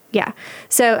unveiling.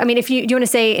 So, I mean, do you want to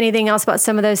say anything else about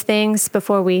some of those things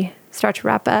before we start to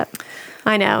wrap up?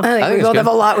 I know. I think we both have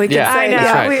a lot we can say. I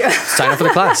know. Right. Sign up for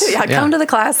the class. Come to the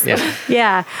class.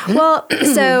 Well,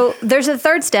 so there's a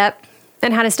third step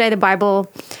in how to study the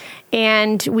Bible.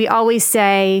 And we always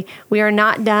say we are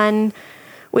not done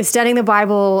with studying the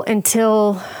Bible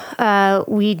until till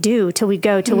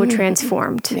we're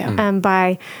transformed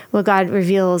by what God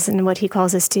reveals and what he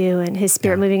calls us to and his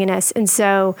Spirit moving in us. And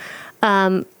so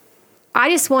I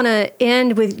just want to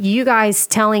end with you guys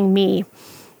telling me,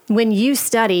 when you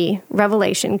study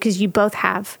Revelation, because you both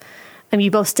have,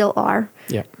 you both still are.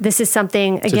 Yeah. This is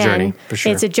something, again, it's a journey, for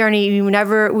sure. It's a journey.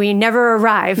 We never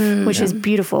arrive, which is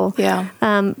beautiful. Yeah.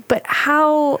 But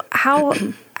how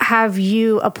have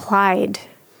you applied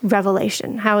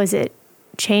Revelation? How has it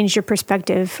changed your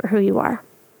perspective for who you are?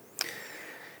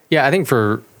 Yeah, I think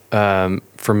for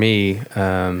me,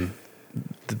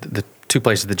 the two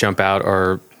places that jump out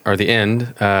are the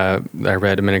end. I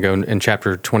read a minute ago in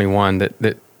chapter 21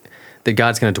 that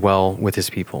God's going to dwell with His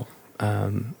people,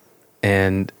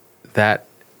 and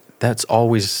that's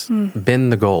always been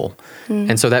the goal.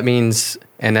 And so that means,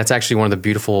 and that's actually one of the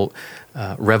beautiful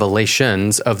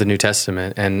revelations of the New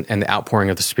Testament and the outpouring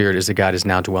of the Spirit is that God is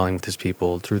now dwelling with His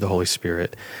people through the Holy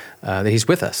Spirit, that He's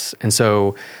with us. And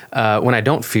so when I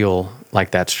don't feel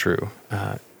like that's true,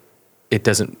 it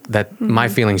doesn't, my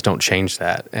feelings don't change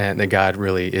that, and that God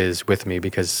really is with me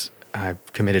because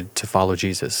I've committed to follow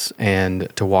Jesus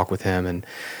and to walk with Him. And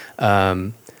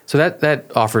so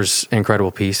that offers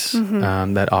incredible peace.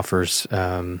 That offers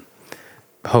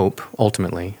hope,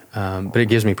 ultimately. But it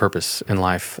gives me purpose in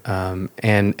life.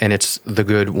 And it's the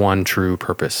good one true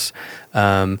purpose.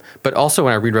 But also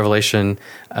when I read Revelation,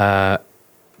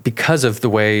 because of the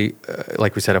way,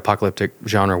 like we said, apocalyptic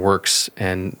genre works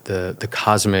and the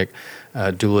cosmic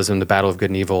dualism, the battle of good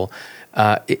and evil,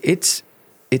 it's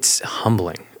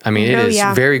humbling. I mean, it is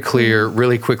very clear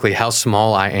really quickly how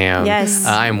small I am. Yes.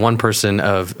 I am one person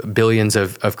of billions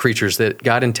of creatures that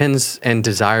God intends and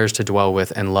desires to dwell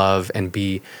with and love and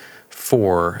be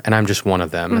for, and I'm just one of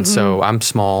them. And so I'm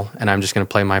small, and I'm just going to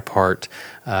play my part.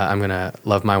 I'm going to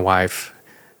love my wife,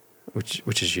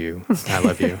 which is you. I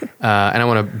love you. And I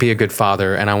want to be a good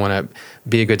father, and I want to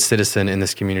be a good citizen in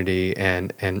this community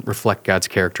and reflect God's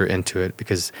character into it,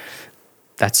 because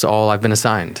that's all I've been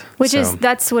assigned.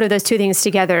 That's one of those two things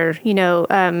together,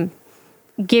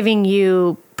 giving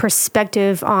you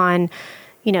perspective on,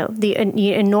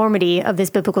 the enormity of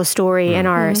this biblical story and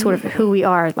our sort of who we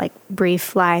are, like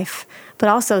brief life, but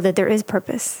also that there is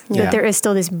purpose, that there is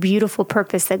still this beautiful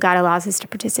purpose that God allows us to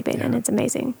participate in. It's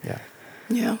amazing.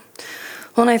 Yeah.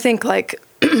 Well, and I think like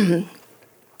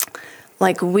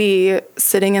we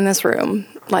sitting in this room,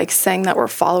 like saying that we're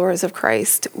followers of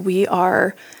Christ, we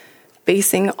are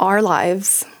basing our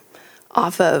lives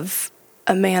off of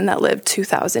a man that lived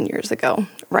 2,000 years ago,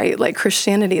 right? Like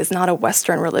Christianity is not a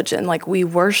Western religion. Like we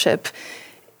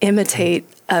imitate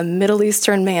a Middle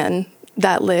Eastern man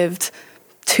that lived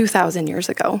 2,000 years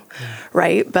ago,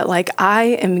 right? But like I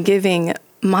am giving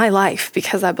my life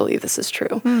because I believe this is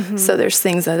true. So there's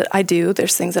things that I do,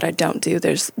 there's things that I don't do,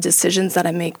 there's decisions that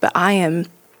I make, but I am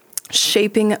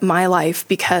shaping my life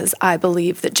because I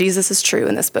believe that Jesus is true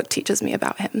and this book teaches me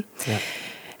about Him.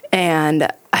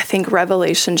 And I think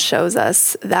Revelation shows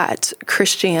us that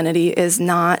Christianity is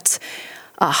not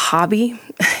a hobby.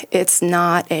 It's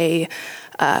not a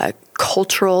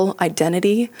cultural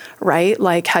identity, right?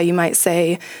 Like how you might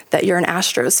say that you're an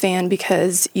Astros fan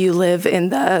because you live in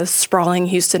the sprawling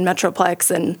Houston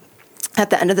Metroplex, and at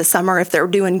the end of the summer, if they're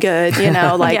doing good,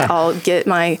 I'll get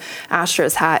my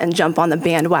Astros hat and jump on the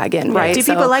bandwagon, right? Do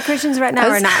people like Christians right now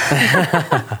or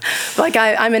not? Like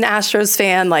I'm an Astros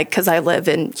fan, like, because I live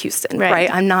in Houston, right?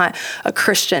 I'm not a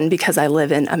Christian because I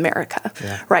live in America,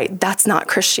 right? That's not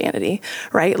Christianity,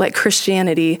 right? Like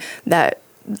Christianity that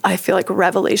I feel like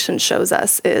Revelation shows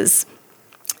us is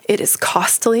it is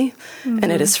costly and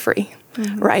it is free,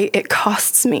 right? It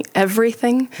costs me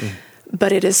everything.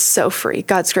 But it is so free.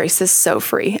 God's grace is so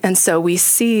free. And so we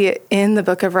see in the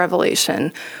book of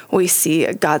Revelation, we see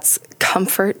God's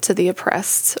comfort to the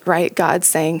oppressed, right? God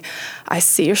saying, I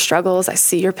see your struggles, I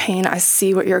see your pain, I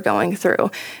see what you're going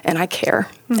through, and I care,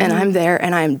 and I'm there,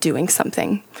 and I am doing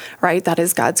something, right? That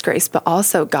is God's grace, but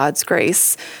also God's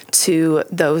grace to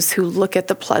those who look at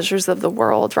the pleasures of the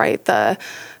world, right? The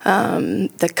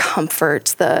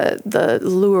comfort, the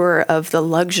lure of the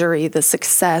luxury, the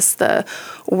success, the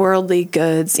worldly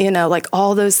goods, like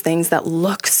all those things that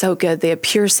look so good, they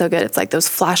appear so good. It's like those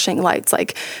flashing lights,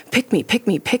 like pick me, pick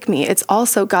me, pick me. It's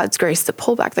also God's grace to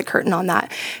pull back the curtain on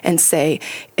that and say,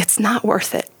 it's not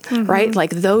worth it. Right?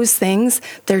 Like those things,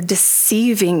 they're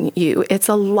deceiving you. It's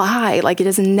a lie. Like it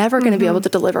is never going to be able to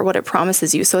deliver what it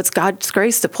promises you. So it's God's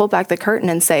grace to pull back the curtain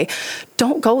and say,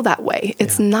 don't go that way.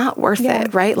 It's not worth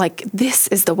it. Right? Like this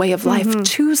is the way of life.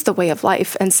 Choose the way of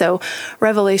life. And so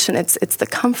Revelation, it's the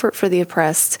comfort for the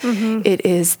oppressed. It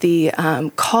is the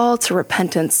call to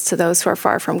repentance to those who are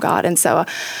far from God. And so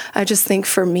I just think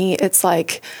for me, it's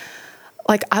like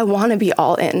like, I want to be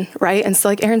all in, right? And so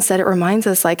like Aaron said, it reminds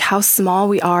us like how small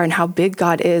we are and how big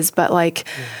God is, but like,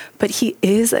 but he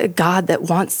is a God that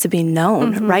wants to be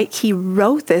known, right? He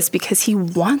wrote this because he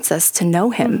wants us to know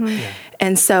him.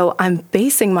 And so I'm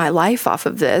basing my life off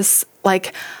of this.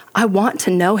 Like, I want to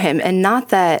know him, and not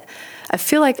that I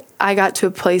feel like I got to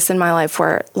a place in my life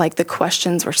where like the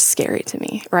questions were scary to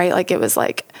me, right? Like it was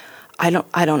like, I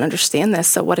don't understand this.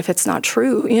 So what if it's not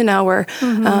true? You know, or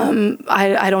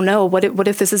I don't know. What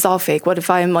if this is all fake? What if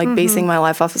I'm like basing my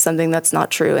life off of something that's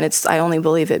not true? And I only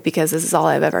believe it because this is all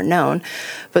I've ever known.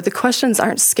 But the questions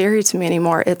aren't scary to me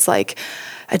anymore. It's like,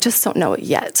 I just don't know it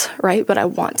yet, right? But I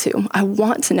want to. I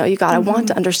want to know you, God. I want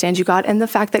to understand you, God. And the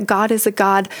fact that God is a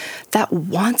God that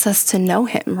wants us to know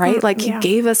him, right? Like he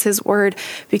gave us his word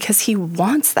because he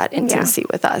wants that intimacy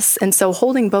with us. And so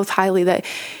holding both highly that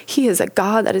he is a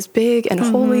God that is big and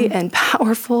holy and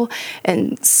powerful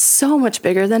and so much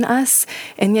bigger than us.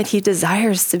 And yet he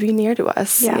desires to be near to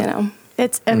us, you know?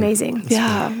 It's amazing.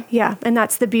 Yeah. And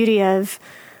that's the beauty of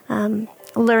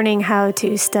learning how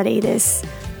to study this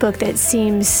book that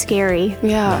seems scary,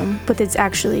 but it's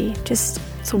actually just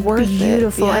it's worth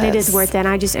beautiful, it. And it is worth it. And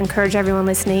I just encourage everyone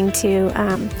listening to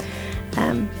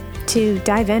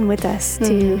dive in with us,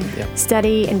 to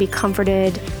study and be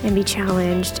comforted and be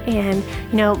challenged. And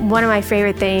you know, one of my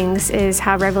favorite things is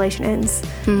how Revelation ends.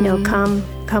 You know, come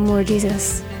Lord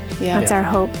Jesus. That's our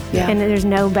hope, and there's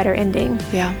no better ending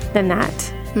than that.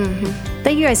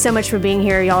 Thank you guys so much for being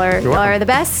here. Y'all are the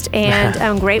best, and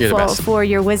I'm grateful for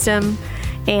your wisdom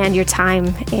and your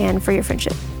time and for your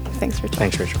friendship. Thanks, Rachel.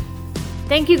 Thanks, Rachel.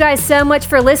 Thank you guys so much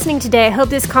for listening today. I hope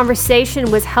this conversation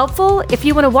was helpful. If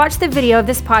you want to watch the video of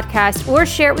this podcast or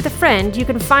share it with a friend, you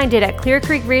can find it at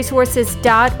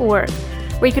clearcreekresources.org,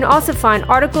 where you can also find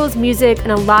articles, music,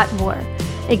 and a lot more.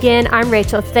 Again, I'm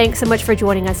Rachel. Thanks so much for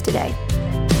joining us today.